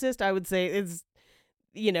eugenicist. I would say it's,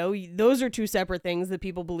 you know, those are two separate things that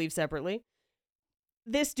people believe separately.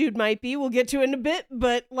 This dude might be, we'll get to in a bit,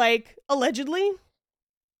 but like allegedly,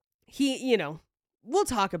 he, you know, we'll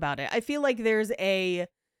talk about it. I feel like there's a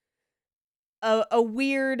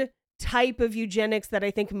weird type of eugenics that I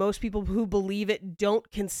think most people who believe it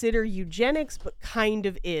don't consider eugenics, but kind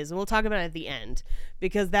of is. And we'll talk about it at the end,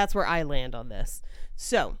 because that's where I land on this.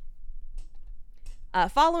 So,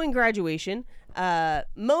 following graduation,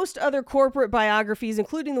 most other corporate biographies,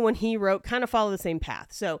 including the one he wrote, kind of follow the same path.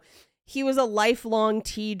 So, he was a lifelong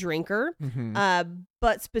tea drinker,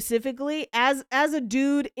 but specifically as a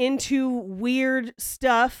dude into weird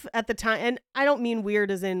stuff at the time, and I don't mean weird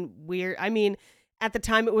as in weird, I mean at the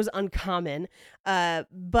time it was uncommon,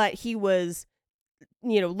 but he was,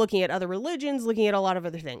 you know, looking at other religions, looking at a lot of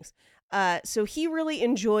other things. So he really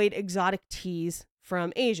enjoyed exotic teas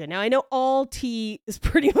from Asia. Now I know all tea is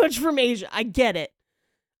pretty much from Asia. I get it.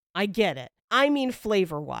 I mean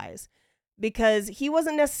flavor-wise. Because he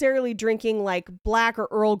wasn't necessarily drinking like black or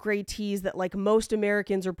Earl Grey teas that like most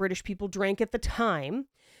Americans or British people drank at the time.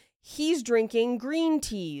 He's drinking green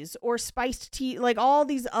teas or spiced tea, like all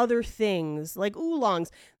these other things, like oolongs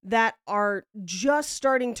that are just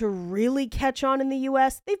starting to really catch on in the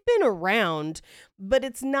US. They've been around, but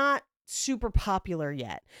it's not super popular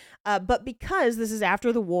yet. But because this is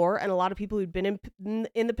after the war and a lot of people who'd been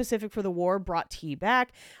in the Pacific for the war brought tea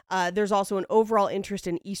back, there's also an overall interest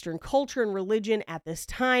in Eastern culture and religion at this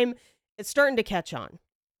time. It's starting to catch on.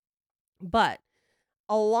 But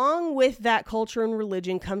along with that culture and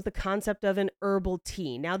religion comes the concept of an herbal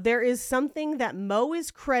tea. Now, there is something that Mo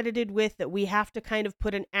is credited with that we have to kind of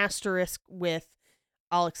put an asterisk with.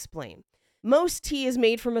 I'll explain. Most tea is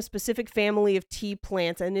made from a specific family of tea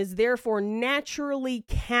plants and is therefore naturally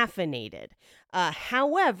caffeinated.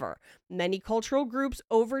 However, many cultural groups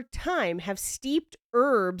over time have steeped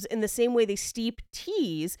herbs in the same way they steep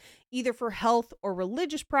teas, either for health or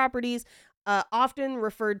religious properties, often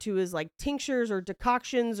referred to as like tinctures or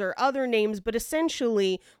decoctions or other names, but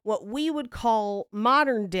essentially what we would call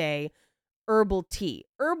modern day herbal tea.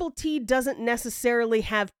 Herbal tea doesn't necessarily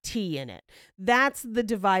have tea in it. That's the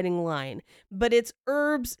dividing line. But it's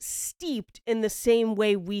herbs steeped in the same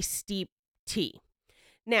way we steep tea.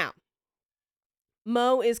 Now,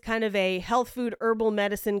 Mo is kind of a health food, herbal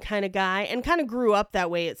medicine kind of guy and kind of grew up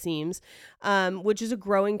that way, it seems, which is a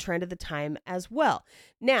growing trend at the time as well.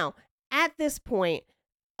 Now, at this point,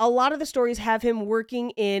 a lot of the stories have him working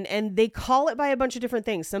in, and they call it by a bunch of different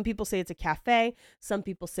things. Some people say it's a cafe. Some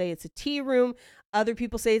people say it's a tea room. Other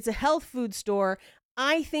people say it's a health food store.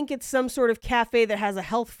 I think it's some sort of cafe that has a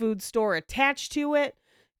health food store attached to it,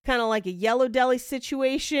 kind of like a Yellow Deli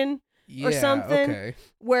situation or something, okay.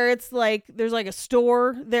 where it's like there's like a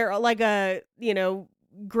store there, like a, you know,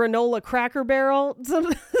 granola Cracker Barrel,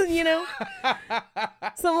 something, you know,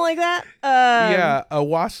 something like that. Yeah, a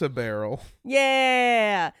wasa barrel.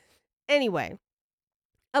 Yeah. Anyway,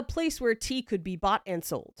 a place where tea could be bought and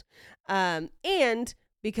sold. And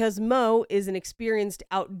because Mo is an experienced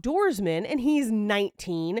outdoorsman and he's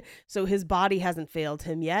 19, so his body hasn't failed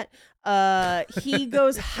him yet. He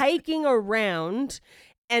goes hiking around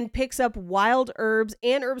and picks up wild herbs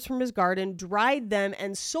and herbs from his garden, dried them,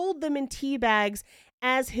 and sold them in tea bags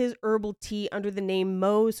as his herbal tea under the name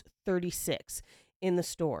Mo's 36 in the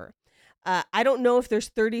store. I don't know if there's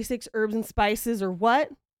 36 herbs and spices or what,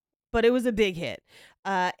 but it was a big hit.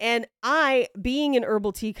 And I, being an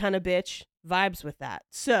herbal tea kind of bitch, vibes with that.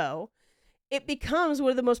 So it becomes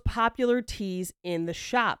one of the most popular teas in the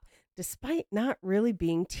shop, despite not really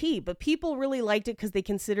being tea. But people really liked it because they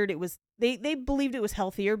considered it was, they believed it was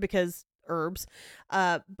healthier because herbs,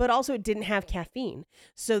 but also it didn't have caffeine.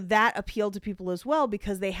 So that appealed to people as well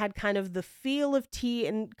because they had kind of the feel of tea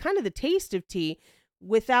and kind of the taste of tea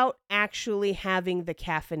without actually having the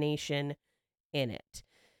caffeination in it.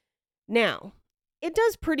 Now, it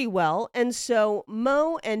does pretty well, and so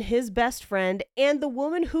Mo and his best friend and the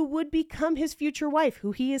woman who would become his future wife,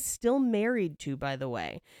 who he is still married to, by the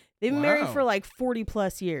way. They've been married for like 40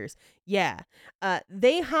 plus years. Yeah.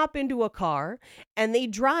 They hop into a car and they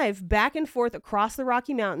drive back and forth across the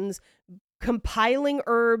Rocky Mountains, compiling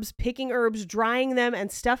herbs, picking herbs, drying them,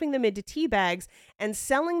 and stuffing them into tea bags and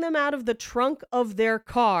selling them out of the trunk of their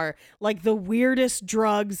car like the weirdest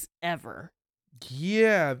drugs ever.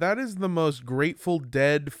 Yeah, that is the most Grateful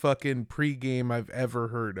Dead fucking pregame I've ever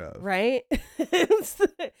heard of. Right?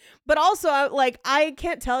 But also, I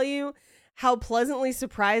can't tell you how pleasantly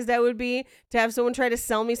surprised I would be to have someone try to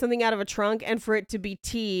sell me something out of a trunk and for it to be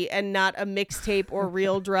tea and not a mixtape or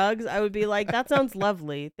real drugs. I would be like, that sounds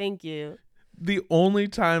lovely. Thank you. The only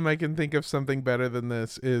time I can think of something better than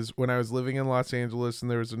this is when I was living in Los Angeles and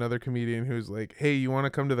there was another comedian who was like, hey, you want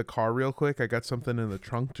to come to the car real quick? I got something in the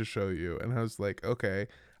trunk to show you. And I was like, okay,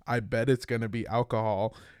 I bet it's going to be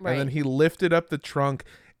alcohol. Right. And then he lifted up the trunk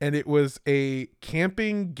and it was a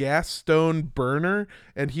camping gas stone burner,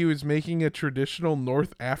 and he was making a traditional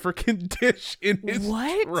North African dish in his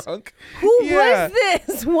trunk. Who was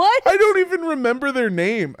this? What? I don't even remember their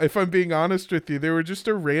name, if I'm being honest with you. They were just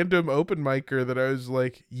a random open micer that I was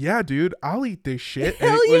like, yeah, dude, I'll eat this shit. And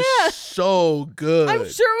Hell it was so good. I'm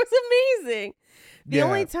sure it was amazing. The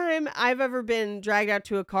only time I've ever been dragged out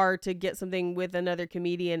to a car to get something with another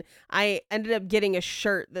comedian, I ended up getting a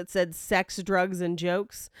shirt that said sex, drugs, and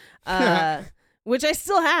jokes, which I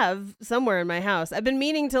still have somewhere in my house. I've been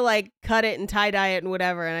meaning to like cut it and tie-dye it and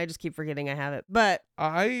whatever, and I just keep forgetting I have it. But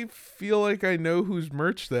I feel like I know whose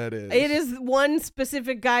merch that is. It is one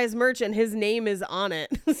specific guy's merch, and his name is on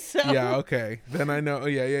it. So yeah, okay. Then I know.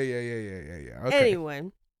 Yeah. Okay.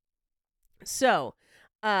 Anyway, so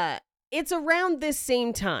it's around this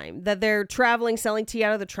same time that they're traveling, selling tea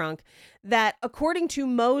out of the trunk, that according to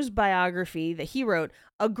Mo's biography that he wrote,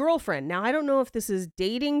 a girlfriend, now I don't know if this is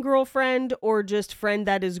dating girlfriend or just friend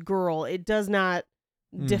that is girl, it does not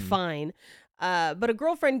define, but a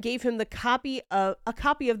girlfriend gave him a copy of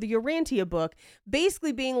the Urantia book,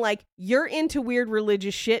 basically being like, you're into weird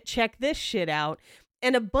religious shit, check this shit out.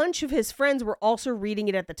 And a bunch of his friends were also reading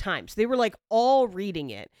it at the time. So they were like all reading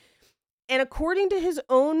it. And according to his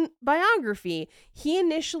own biography, he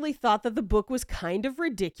initially thought that the book was kind of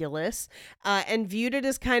ridiculous and viewed it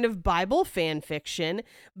as kind of Bible fan fiction,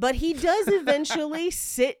 but he does eventually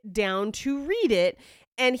sit down to read it.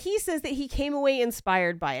 And he says that he came away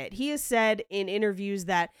inspired by it. He has said in interviews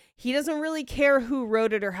that he doesn't really care who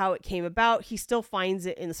wrote it or how it came about. He still finds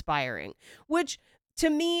it inspiring, which to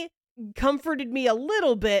me comforted me a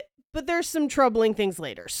little bit, but there's some troubling things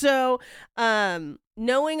later. So,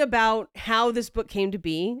 knowing about how this book came to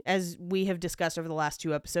be, as we have discussed over the last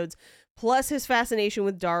 2 episodes, plus his fascination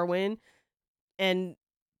with Darwin and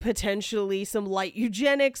potentially some light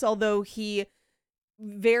eugenics, although he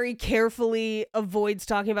very carefully avoids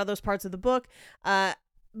talking about those parts of the book.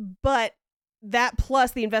 But that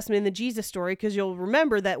plus the investment in the Jesus story, because you'll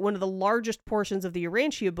remember that one of the largest portions of the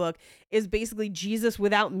Urantia book is basically Jesus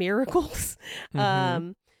without miracles.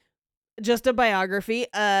 Just a biography.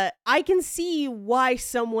 I can see why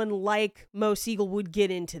someone like Mo Siegel would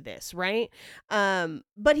get into this, right?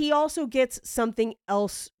 But he also gets something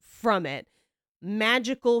else from it.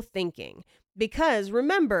 Magical thinking. Because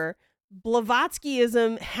remember,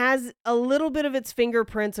 Blavatskyism has a little bit of its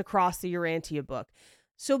fingerprints across the Urantia book.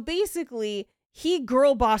 So basically, he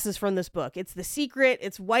girl bosses from this book. It's The Secret.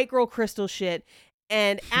 It's white girl crystal shit.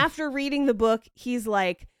 And after reading the book, he's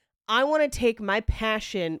like, I want to take my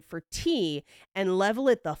passion for tea and level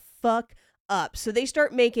it the fuck up. So they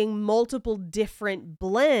start making multiple different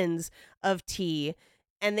blends of tea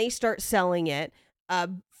and they start selling it.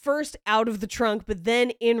 first out of the trunk, but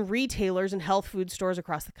then in retailers and health food stores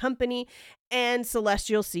across the company. And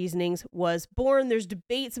Celestial Seasonings was born. There's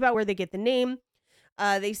debates about where they get the name.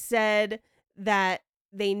 They said that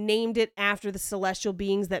they named it after the celestial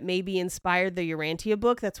beings that maybe inspired the Urantia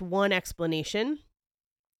book. That's one explanation.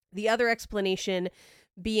 The other explanation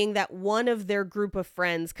being that one of their group of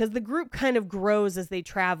friends, because the group kind of grows as they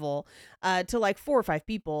travel to like 4 or 5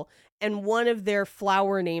 people, and one of their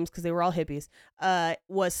flower names, because they were all hippies,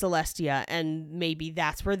 was Celestia, and maybe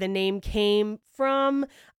that's where the name came from.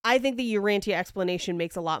 I think the Urantia explanation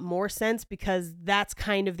makes a lot more sense, because that's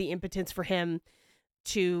kind of the impotence for him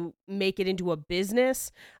to make it into a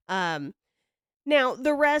business. Now,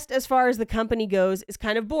 the rest, as far as the company goes, is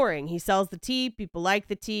kind of boring. He sells the tea. People like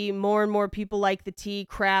the tea. More and more people like the tea.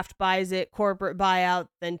 Kraft buys it. Corporate buyout.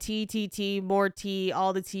 Then tea, more tea,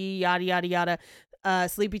 all the tea, yada, yada, yada.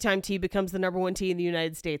 Sleepy Time tea becomes the #1 tea in the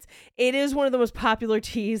United States. It is one of the most popular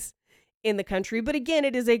teas in the country. But again,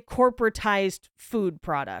 it is a corporatized food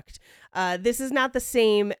product. This is not the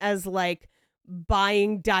same as like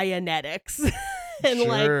buying Dianetics. And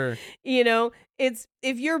Sure. like, you know, it's,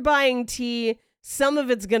 if you're buying tea, some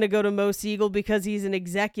of it's going to go to Mo Siegel because he's an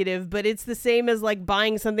executive, but it's the same as like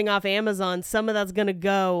buying something off Amazon. Some of that's going to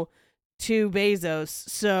go to Bezos.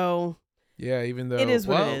 So Yeah, even though it is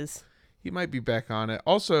what well, it is. he might be back on it.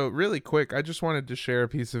 Also, really quick, I just wanted to share a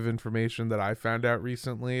piece of information that I found out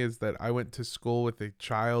recently, is that I went to school with a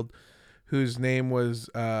child whose name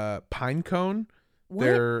was Pinecone.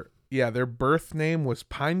 What? Their birth name was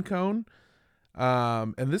Pinecone.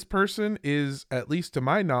 And this person is, at least to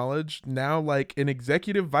my knowledge, now like an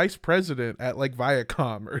executive vice president at like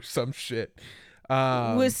Viacom or some shit.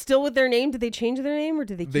 Was still with their name? Did they change their name, or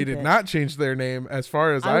did they keep They did it? not change their name as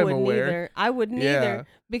far as I'm wouldn't aware. either. I wouldn't Yeah. either.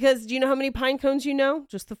 Because do you know how many pine cones you know?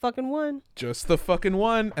 Just the fucking one. Just the fucking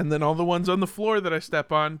one, and then all the ones on the floor that I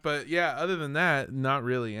step on. But yeah, other than that, not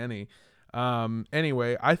really any.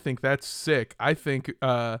 Anyway, I think that's sick. I think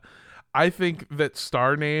that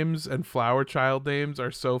star names and flower child names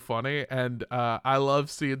are so funny, and I love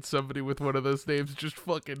seeing somebody with one of those names just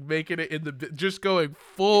fucking making it in the, just going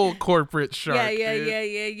full corporate shark.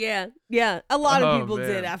 Yeah. A lot Oh, of people man.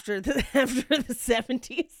 did after the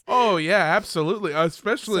 70s. Oh yeah, absolutely.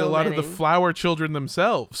 Especially So a lot of the many. flower children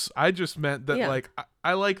themselves. I just meant that Yeah. like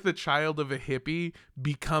I like the child of a hippie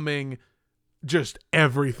becoming just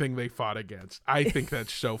everything they fought against. I think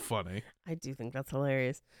that's so funny. I do think that's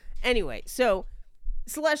hilarious. Anyway, so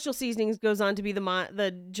Celestial Seasonings goes on to be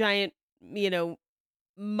the giant,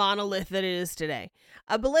 monolith that it is today.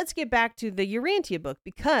 But let's get back to the Urantia book,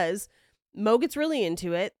 because Mo gets really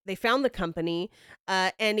into it. They found the company,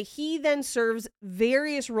 and he then serves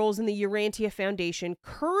various roles in the Urantia Foundation.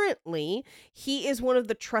 Currently, he is one of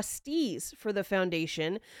the trustees for the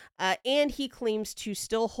foundation, and he claims to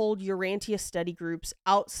still hold Urantia study groups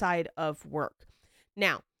outside of work.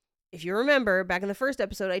 Now, if you remember, back in the first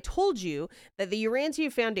episode, I told you that the Urantia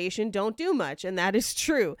Foundation don't do much, and that is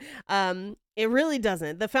true. It really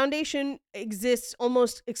doesn't. The foundation exists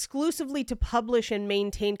almost exclusively to publish and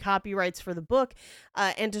maintain copyrights for the book,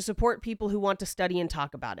 and to support people who want to study and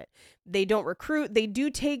talk about it. They don't recruit. They do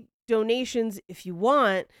take donations if you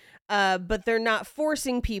want, but they're not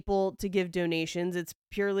forcing people to give donations. It's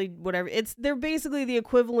purely whatever. They're basically the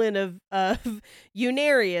equivalent of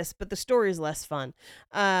Unarius, but the story is less fun.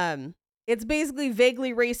 It's basically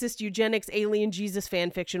vaguely racist eugenics alien Jesus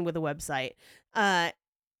fan fiction with a website.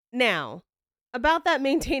 Now, about that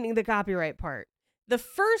maintaining the copyright part. The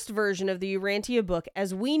first version of the Urantia book,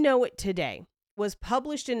 as we know it today, was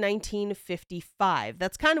published in 1955.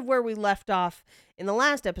 That's kind of where we left off in the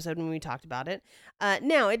last episode when we talked about it.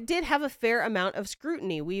 Now, it did have a fair amount of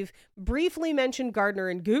scrutiny. We've briefly mentioned Gardner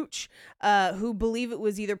and Gooch, who believe it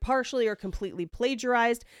was either partially or completely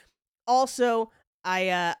plagiarized. Also,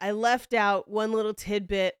 I left out one little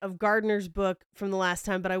tidbit of Gardner's book from the last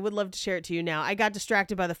time, but I would love to share it to you now. I got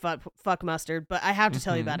distracted by the fuck mustard, but I have to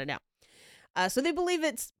tell you about it now. So they believe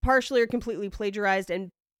it's partially or completely plagiarized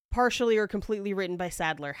and partially or completely written by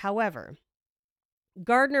Sadler. However,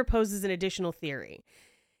 Gardner poses an additional theory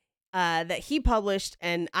that he published,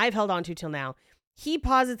 and I've held on to till now. He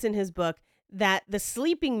posits in his book that the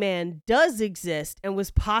sleeping man does exist and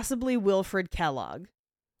was possibly Wilfred Kellogg.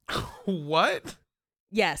 What?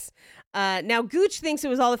 Yes. Now, Gooch thinks it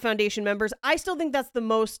was all the foundation members. I still think that's the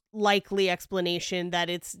most likely explanation, that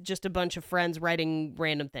it's just a bunch of friends writing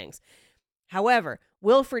random things. However,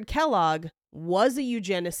 Wilfred Kellogg was a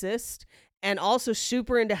eugenicist and also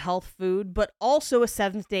super into health food, but also a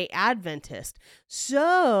Seventh-day Adventist.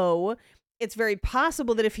 So it's very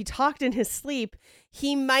possible that if he talked in his sleep,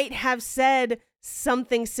 he might have said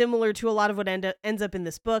something similar to a lot of what ends up in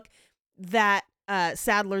this book that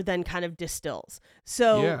Sadler then kind of distills.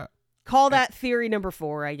 So Yeah. call that theory number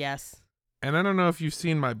 4, I guess. And I don't know if you've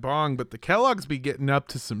seen my bong, but the Kellogg's be getting up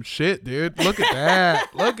to some shit, dude. Look at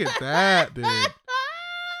that. Look at that, dude.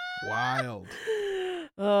 Wild.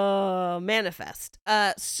 Oh, manifest.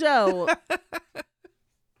 So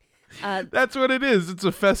That's what it is. It's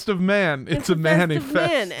a festive man. It's a festive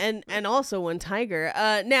manifest. man and also one tiger.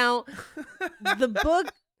 Now, the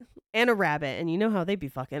book and a rabbit, and you know how they be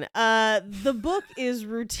fucking. The book is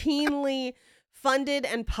routinely funded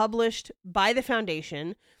and published by the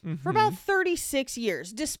foundation for about 36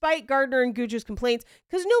 years, despite Gardner and Gooch's complaints,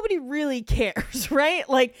 because nobody really cares, right?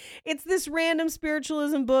 Like, it's this random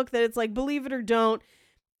spiritualism book that it's like, believe it or don't,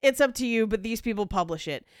 it's up to you, but these people publish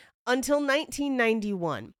it. Until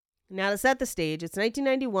 1991. Now, to set the stage, it's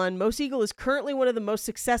 1991. Mo Siegel is currently one of the most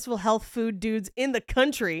successful health food dudes in the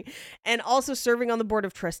country, and also serving on the board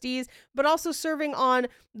of trustees, but also serving on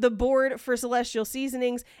the board for Celestial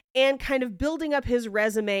Seasonings and kind of building up his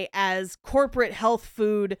resume as corporate health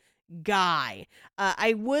food guy.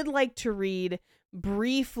 I would like to read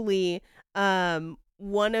briefly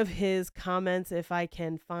one of his comments if I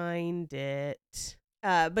can find it.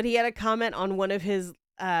 But he had a comment on one of his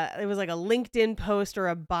it was like a LinkedIn post or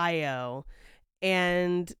a bio,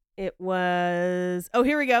 and it was, oh,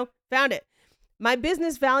 here we go. Found it. My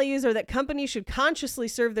business values are that companies should consciously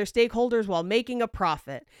serve their stakeholders while making a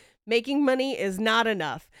profit. Making money is not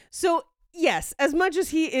enough. So yes, as much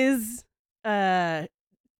as he is granola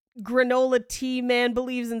tea man,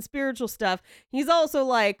 believes in spiritual stuff, he's also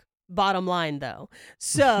like, bottom line though.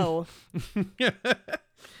 So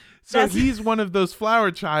So he's one of those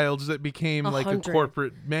flower childs that became like a 100.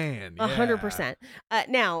 corporate man. 100%.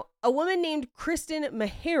 Now, a woman named Kristen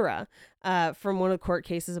Mahara, from one of the court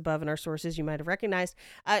cases above in our sources you might have recognized,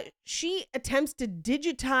 she attempts to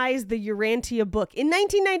digitize the Urantia book in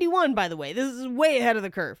 1991, by the way. This is way ahead of the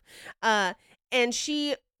curve. And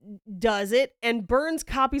she does it and burns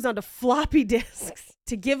copies onto floppy disks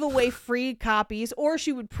to give away free copies, or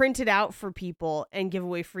she would print it out for people and give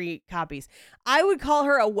away free copies. I would call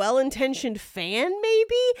her a well-intentioned fan,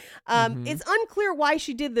 maybe. It's unclear why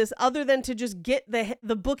she did this other than to just get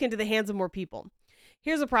the book into the hands of more people.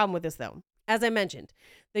 Here's the problem with this, though. As I mentioned,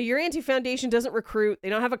 the Urantia Foundation doesn't recruit. They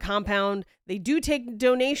don't have a compound. They do take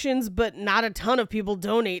donations, but not a ton of people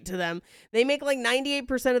donate to them. They make like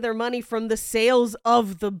 98% of their money from the sales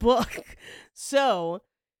of the book. So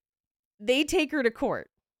they take her to court.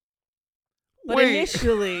 But Wait.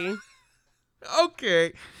 initially...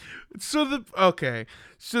 Okay. So the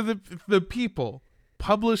people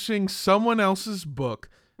publishing someone else's book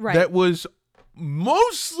Right. that was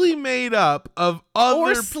mostly made up of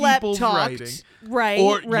other people's writing. Right,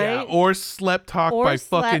 Or right. or slept talk Or by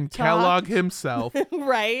slept fucking talked. Kellogg himself.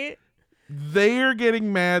 Right. They're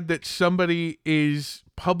getting mad that somebody is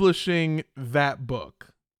publishing that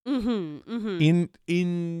book. In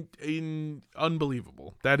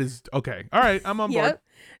unbelievable. That is okay. All right, I'm on board. Yep.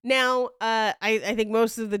 Now, I think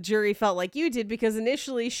most of the jury felt like you did, because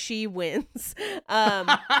initially she wins.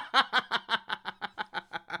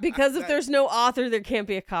 Because if there's no author, there can't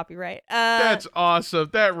be a copyright. That's awesome.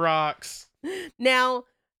 That rocks. Now,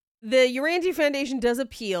 the Urantia Foundation does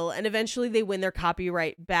appeal, and eventually they win their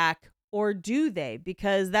copyright back. Or do they?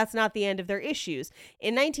 Because that's not the end of their issues.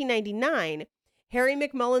 In 1999, Harry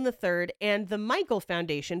McMullen III and the Michael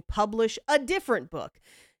Foundation publish a different book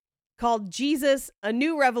called Jesus, A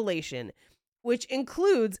New Revelation, which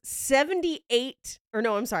includes 76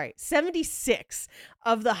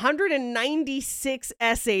 of the 196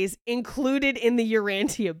 essays included in the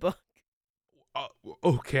Urantia book.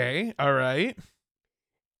 Okay. All right.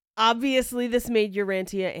 Obviously, this made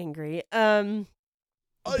Urantia angry. Because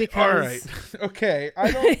all right. Okay.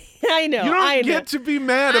 I don't. I know. You don't I know. get to be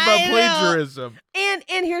mad about I know. plagiarism. And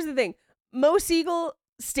here's the thing. Mo Siegel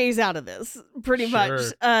stays out of this pretty Sure.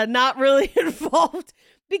 much. Not really involved.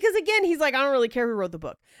 Because again, he's like, I don't really care who wrote the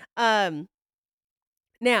book. Now,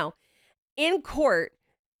 in court,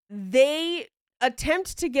 they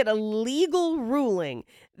attempt to get a legal ruling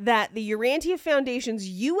that the Urantia Foundation's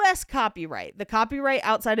U.S. copyright, the copyright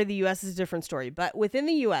outside of the U.S. is a different story, but within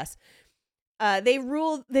the U.S.,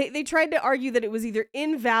 they tried to argue that it was either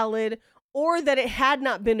invalid or that it had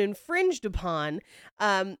not been infringed upon.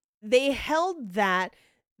 They held that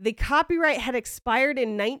the copyright had expired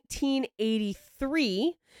in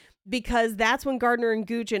 1983 because that's when Gardner and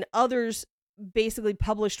Gooch and others basically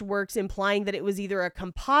published works implying that it was either a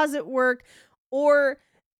composite work or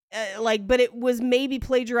but it was maybe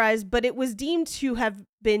plagiarized, but it was deemed to have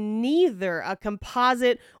been neither a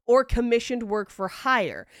composite or commissioned work for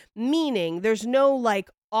hire, meaning there's no like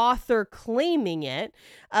author claiming it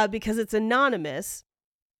because it's anonymous.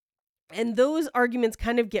 And those arguments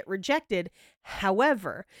kind of get rejected.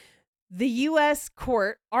 However, the U.S.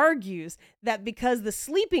 court argues that because the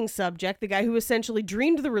sleeping subject, the guy who essentially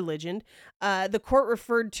dreamed the religion, the court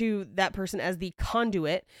referred to that person as the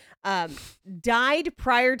conduit, died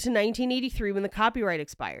prior to 1983 when the copyright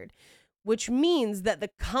expired, which means that the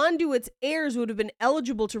conduit's heirs would have been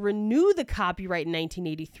eligible to renew the copyright in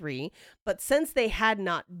 1983. But since they had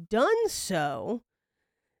not done so,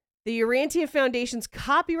 the Urantia Foundation's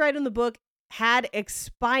copyright on the book had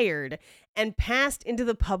expired and passed into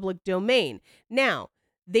the public domain. Now,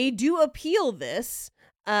 they do appeal this,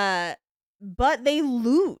 but they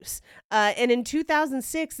lose. And in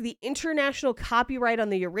 2006, the international copyright on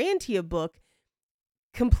the Urantia book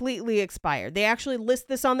completely expired. They actually list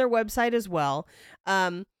this on their website as well.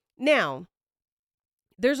 Now,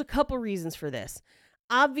 there's a couple reasons for this.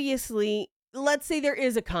 Obviously, let's say there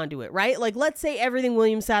is a conduit, right? Like, let's say everything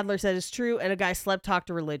William Sadler said is true and a guy slept talked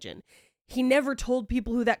to religion. He never told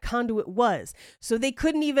people who that conduit was. So they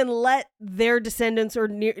couldn't even let their descendants or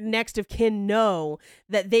next of kin know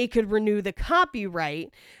that they could renew the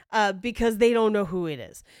copyright because they don't know who it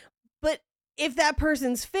is. But if that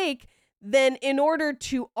person's fake, then in order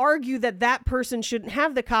to argue that that person shouldn't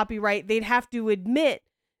have the copyright, they'd have to admit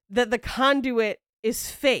that the conduit is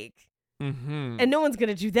fake. Mm-hmm. And no one's going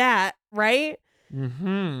to do that, right?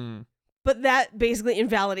 Mm-hmm. But that basically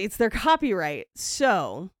invalidates their copyright.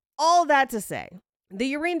 So, all that to say,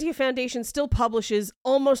 the Urantia Foundation still publishes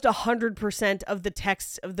almost 100% of the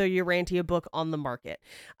texts of the Urantia book on the market.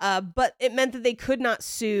 But it meant that they could not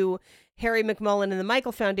sue Harry McMullen and the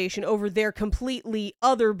Michael Foundation over their completely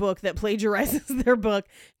other book that plagiarizes their book,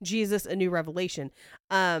 Jesus, A New Revelation.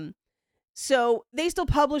 So they still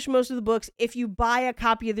publish most of the books. If you buy a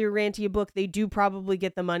copy of the Urantia book, they do probably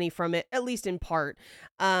get the money from it, at least in part.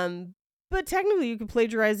 But technically you can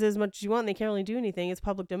plagiarize it as much as you want and they can't really do anything. It's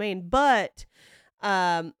public domain. But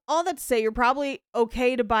all that to say, you're probably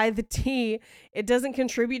okay to buy the tea. It doesn't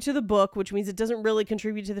contribute to the book, which means it doesn't really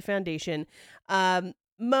contribute to the foundation.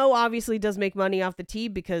 Mo obviously does make money off the tea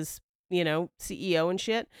because, you know, CEO and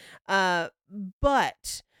shit.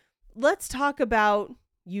 But let's talk about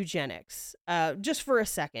eugenics just for a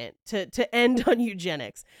second to end on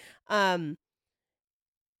eugenics.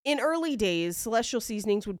 In early days, Celestial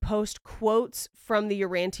Seasonings would post quotes from the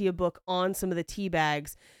Urantia book on some of the tea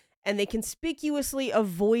bags, and they conspicuously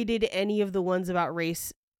avoided any of the ones about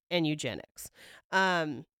race and eugenics.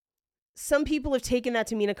 Some people have taken that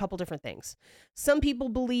to mean a couple different things. Some people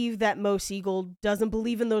believe that Mo Siegel doesn't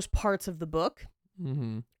believe in those parts of the book,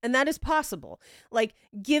 and that is possible. Like,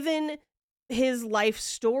 given his life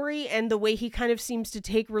story and the way he kind of seems to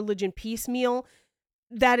take religion piecemeal,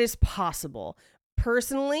 that is possible.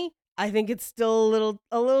 Personally, I think it's still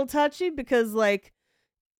a little touchy because, like,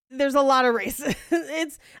 there's a lot of race.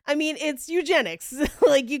 It's eugenics.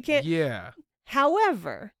 Like, you can't. Yeah.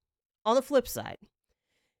 However, on the flip side,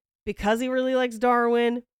 because he really likes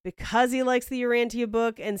Darwin, because he likes the Urantia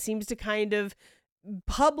book and seems to kind of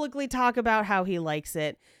publicly talk about how he likes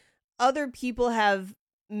it, other people have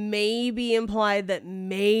maybe implied that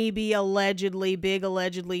maybe allegedly, big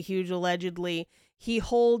allegedly, huge allegedly, he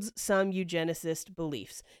holds some eugenicist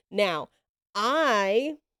beliefs. Now,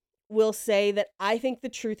 I will say that I think the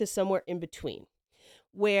truth is somewhere in between,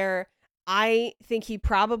 where I think he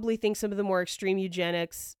probably thinks some of the more extreme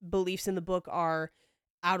eugenics beliefs in the book are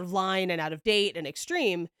out of line and out of date and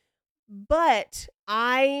extreme, but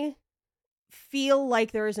I feel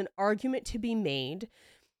like there is an argument to be made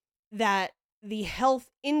that the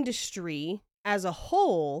health industry as a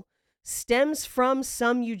whole stems from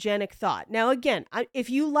some eugenic thought. Now, again, if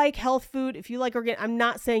you like health food, if you like organic, I'm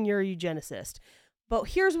not saying you're a eugenicist, but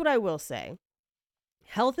here's what I will say.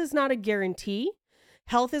 Health is not a guarantee.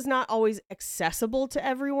 Health is not always accessible to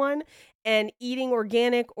everyone, and eating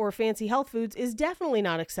organic or fancy health foods is definitely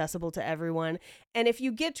not accessible to everyone. And if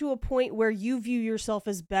you get to a point where you view yourself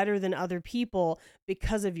as better than other people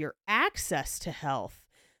because of your access to health,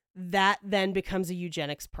 that then becomes a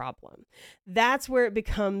eugenics problem. That's where it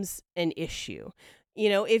becomes an issue. You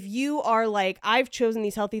know, if you are like, I've chosen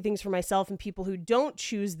these healthy things for myself, and people who don't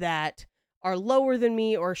choose that are lower than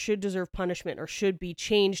me or should deserve punishment or should be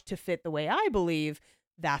changed to fit the way I believe,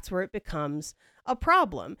 that's where it becomes a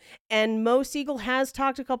problem. And Mo Siegel has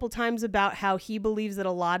talked a couple times about how he believes that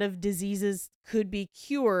a lot of diseases could be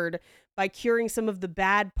cured by curing some of the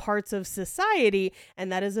bad parts of society.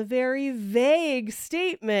 And that is a very vague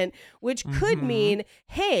statement, which could mean,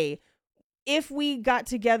 hey, if we got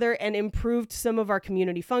together and improved some of our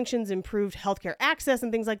community functions, improved healthcare access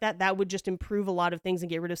and things like that, that would just improve a lot of things and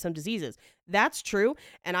get rid of some diseases. That's true.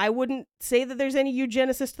 And I wouldn't say that there's any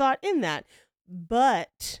eugenicist thought in that.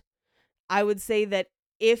 But I would say that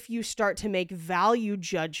if you start to make value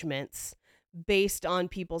judgments based on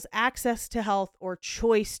people's access to health or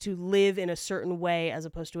choice to live in a certain way as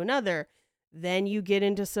opposed to another, then you get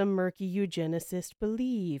into some murky eugenicist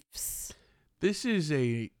beliefs. This is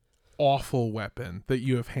a awful weapon that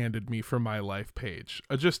you have handed me for my life, Paige.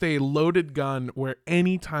 Just a loaded gun where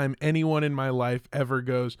anytime anyone in my life ever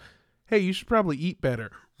goes, hey, you should probably eat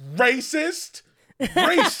better. Racist!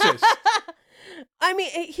 Racist! I mean,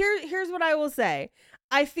 here's what I will say.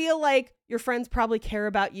 I feel like your friends probably care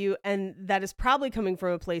about you, and that is probably coming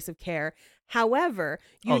from a place of care. However,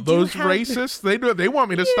 those racists, they want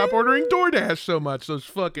me to stop ordering DoorDash so much. Those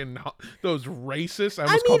racists. I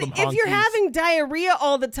almost called them honkies. If you're having diarrhea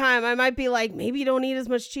all the time, I might be like, maybe you don't need as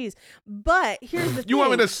much cheese. But here's the thing. You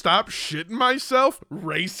want me to stop shitting myself?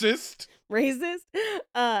 Racist? Racist?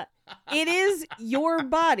 It is your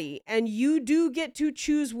body, and you do get to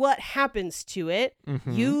choose what happens to it.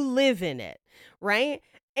 Mm-hmm. You live in it, right?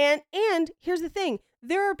 And here's the thing.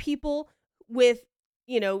 There are people with,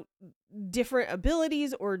 different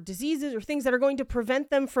abilities or diseases or things that are going to prevent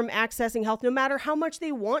them from accessing health no matter how much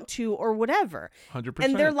they want to or whatever. 100%.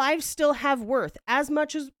 And their lives still have worth, as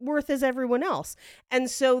much as worth as everyone else. And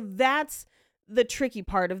so that's the tricky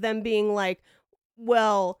part of them being like,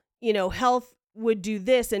 well, health would do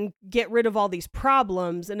this and get rid of all these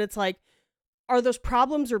problems. And it's like, are those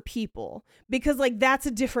problems or people? Because that's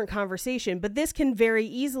a different conversation. But this can very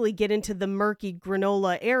easily get into the murky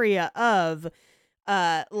granola area of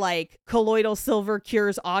colloidal silver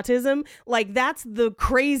cures autism. That's the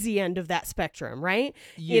crazy end of that spectrum, right?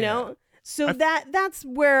 Yeah. So that's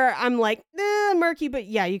where I'm like, murky, but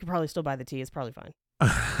yeah, you could probably still buy the tea. It's probably fine.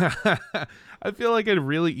 I feel like a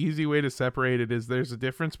really easy way to separate it is there's a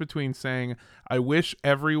difference between saying, I wish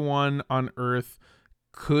everyone on Earth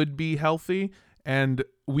could be healthy, and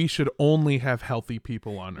we should only have healthy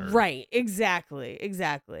people on Earth. Right. Exactly.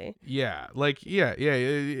 Yeah.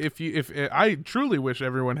 If I truly wish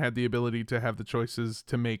everyone had the ability to have the choices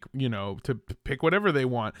to make, to pick whatever they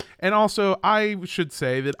want. And also I should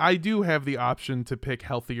say that I do have the option to pick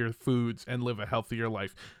healthier foods and live a healthier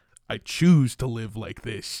life. I choose to live like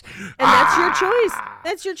this. And that's your choice.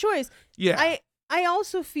 That's your choice. Yeah. I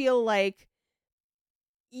also feel like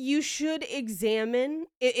you should examine,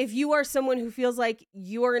 if you are someone who feels like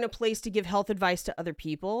you are in a place to give health advice to other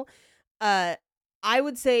people, I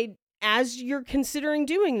would say, as you're considering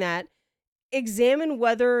doing that, examine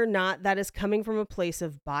whether or not that is coming from a place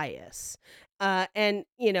of bias. And,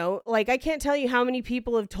 I can't tell you how many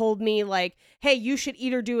people have told me, hey, you should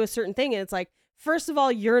eat or do a certain thing. And it's like, first of all,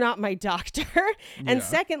 you're not my doctor. And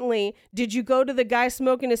secondly, did you go to the guy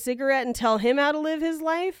smoking a cigarette and tell him how to live his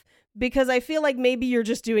life? Because I feel like maybe you're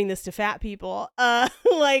just doing this to fat people.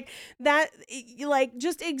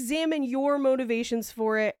 Just examine your motivations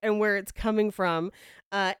for it and where it's coming from.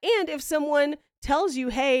 And if someone tells you,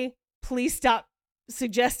 hey, please stop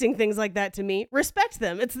suggesting things like that to me, respect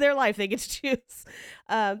them. It's their life. They get to choose.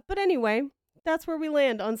 But anyway, that's where we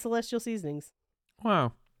land on Celestial Seasonings.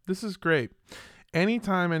 Wow. This is great.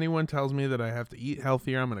 Anytime anyone tells me that I have to eat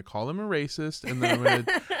healthier, I'm going to call them a racist, and then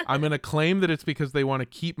I'm going to claim that it's because they want to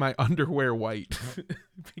keep my underwear white.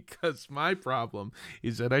 Because my problem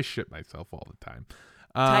is that I shit myself all the time.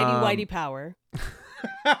 Tidy whitey power.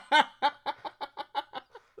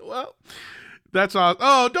 Well, that's awesome.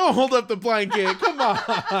 Oh, don't hold up the blanket. Come on.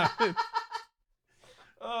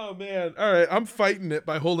 Oh, man. All right. I'm fighting it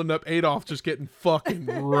by holding up Adolf just getting fucking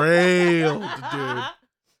railed, dude.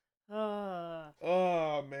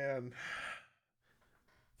 Oh, man.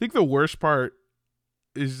 I think the worst part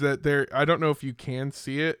is that I don't know if you can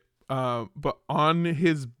see it, but on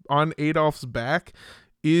Adolf's back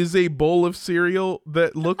is a bowl of cereal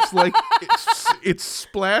that looks like it's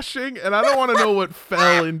splashing, and I don't want to know what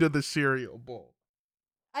fell into the cereal bowl.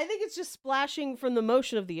 I think it's just splashing from the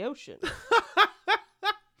motion of the ocean.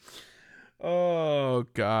 Oh,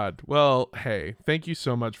 God. Well, hey, thank you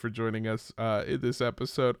so much for joining us in this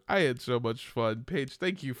episode. I had so much fun. Paige,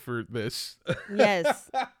 thank you for this. Yes.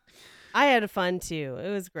 I had fun, too. It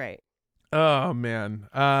was great. Oh man.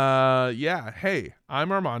 Yeah. Hey,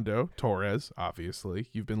 I'm Armando Torres. Obviously,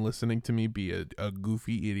 you've been listening to me be a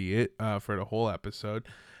goofy idiot for the whole episode.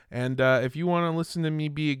 And if you want to listen to me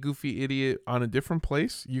be a goofy idiot on a different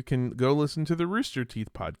place, you can go listen to the Rooster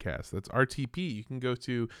Teeth podcast. That's RTP. You can go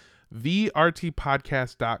to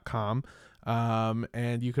thertpodcast.com.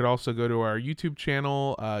 And you could also go to our YouTube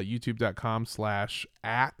channel,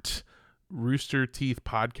 youtube.com/@ Rooster Teeth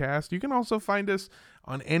Podcast. You can also find us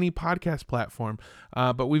on any podcast platform.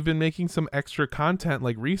 But we've been making some extra content,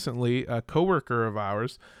 like recently, a coworker of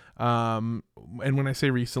ours. And when I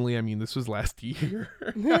say recently, I mean this was last year.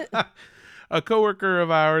 A coworker of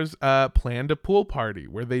ours planned a pool party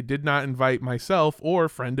where they did not invite myself or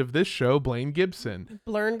friend of this show, Blaine Gibson.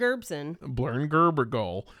 Blern Gerbson. Blern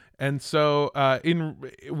Gerbergol. And so in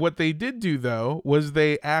what they did do, though, was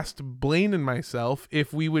they asked Blaine and myself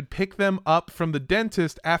if we would pick them up from the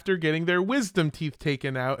dentist after getting their wisdom teeth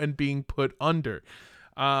taken out and being put under.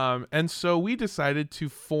 And so we decided to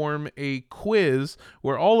form a quiz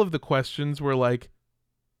where all of the questions were like,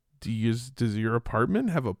 does your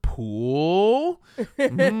apartment have a pool?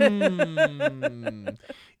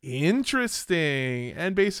 Interesting.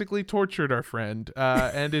 And basically tortured our friend.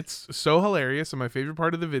 And it's so hilarious. And my favorite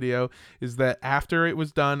part of the video is that after it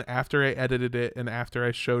was done, after I edited it, and after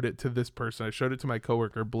I showed it to this person, I showed it to my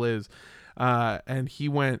coworker, Blizz, and he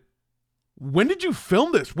went, "When did you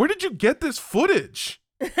film this? Where did you get this footage?"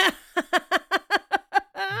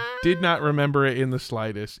 Did not remember it in the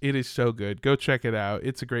slightest. It is so good. Go check it out.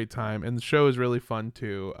 It's a great time. And the show is really fun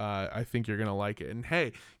too. I think you're going to like it. And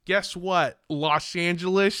hey, guess what? Los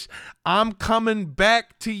Angeles, I'm coming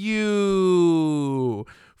back to you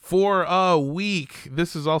for a week.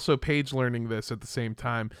 This is also Paige learning this at the same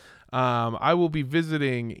time. I will be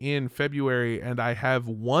visiting in February, and I have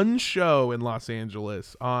one show in Los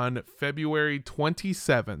Angeles on February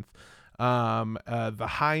 27th. The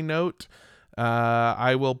High Note.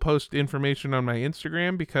 I will post information on my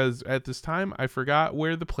Instagram because at this time I forgot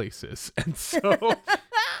where the place is. And so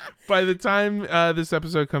by the time this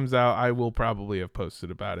episode comes out, I will probably have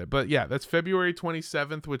posted about it. But yeah, that's February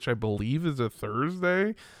 27th, which I believe is a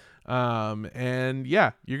Thursday. And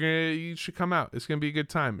yeah, you should come out. It's going to be a good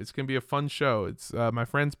time. It's going to be a fun show. It's my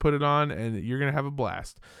friends put it on and you're going to have a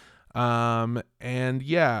blast. And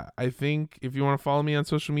yeah, I think if you want to follow me on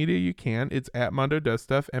social media, you can. It's at Mondo Does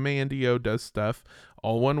Stuff, MANDO Does Stuff,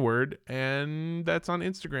 all one word. And that's on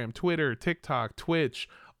Instagram, Twitter, TikTok, Twitch,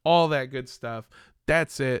 all that good stuff.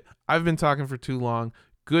 That's it. I've been talking for too long.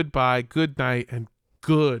 Goodbye, good night, and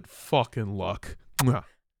good fucking luck. Mwah.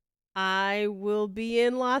 I will be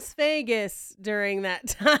in Las Vegas during that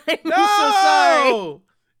time. No! I'm so sorry.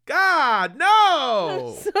 God, no!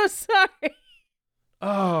 I'm so sorry.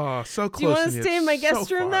 Oh, so close. Do you want to stay in my guest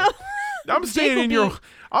room though? I'm staying in your.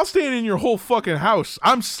 I'm staying in your whole fucking house.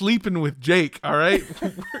 I'm sleeping with Jake. All right.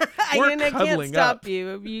 I can't stop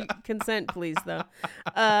you. You consent, please, though.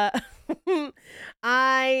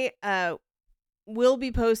 I will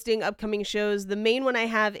be posting upcoming shows. The main one I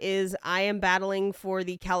have is I am battling for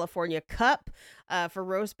the California Cup for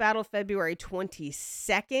Roast Battle February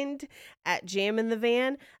 22nd at Jam in the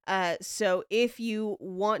Van. So if you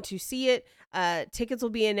want to see it, tickets will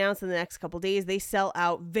be announced in the next couple days. They sell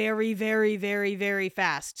out very, very, very, very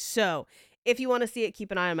fast. So if you want to see it,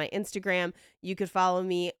 keep an eye on my Instagram. You could follow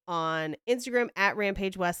me on Instagram at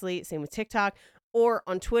Rampage Wesley, same with TikTok, or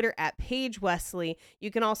on Twitter at Paige Wesley.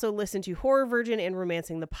 You can also listen to Horror Virgin and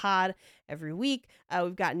Romancing the Pod every week.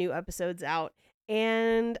 We've got new episodes out.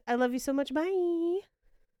 And I love you so much. Bye.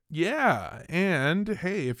 Yeah. And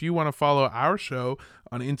hey, if you want to follow our show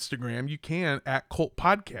on Instagram, you can at Cult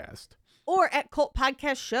Podcast. Or at Cult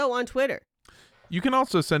Podcast Show on Twitter. You can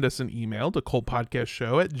also send us an email to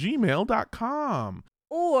cultpodcastshow@gmail.com.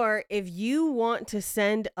 Or if you want to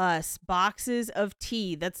send us boxes of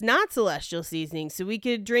tea that's not celestial seasoning so we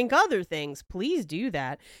could drink other things, please do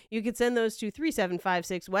that. You could send those to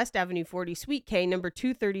 3756 West Avenue 40 Suite K, number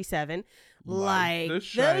 237, like The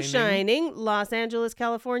Shining, Los Angeles,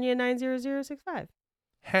 California, 90065.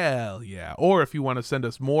 Hell yeah. Or if you want to send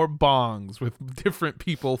us more bongs with different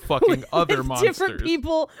people fucking other monsters. Different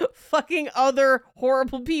people fucking other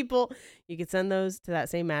horrible people. You could send those to that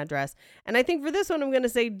same address. And I think for this one, I'm going to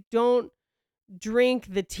say don't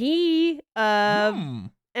drink the tea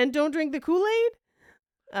and don't drink the Kool-Aid.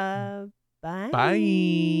 Bye. Bye.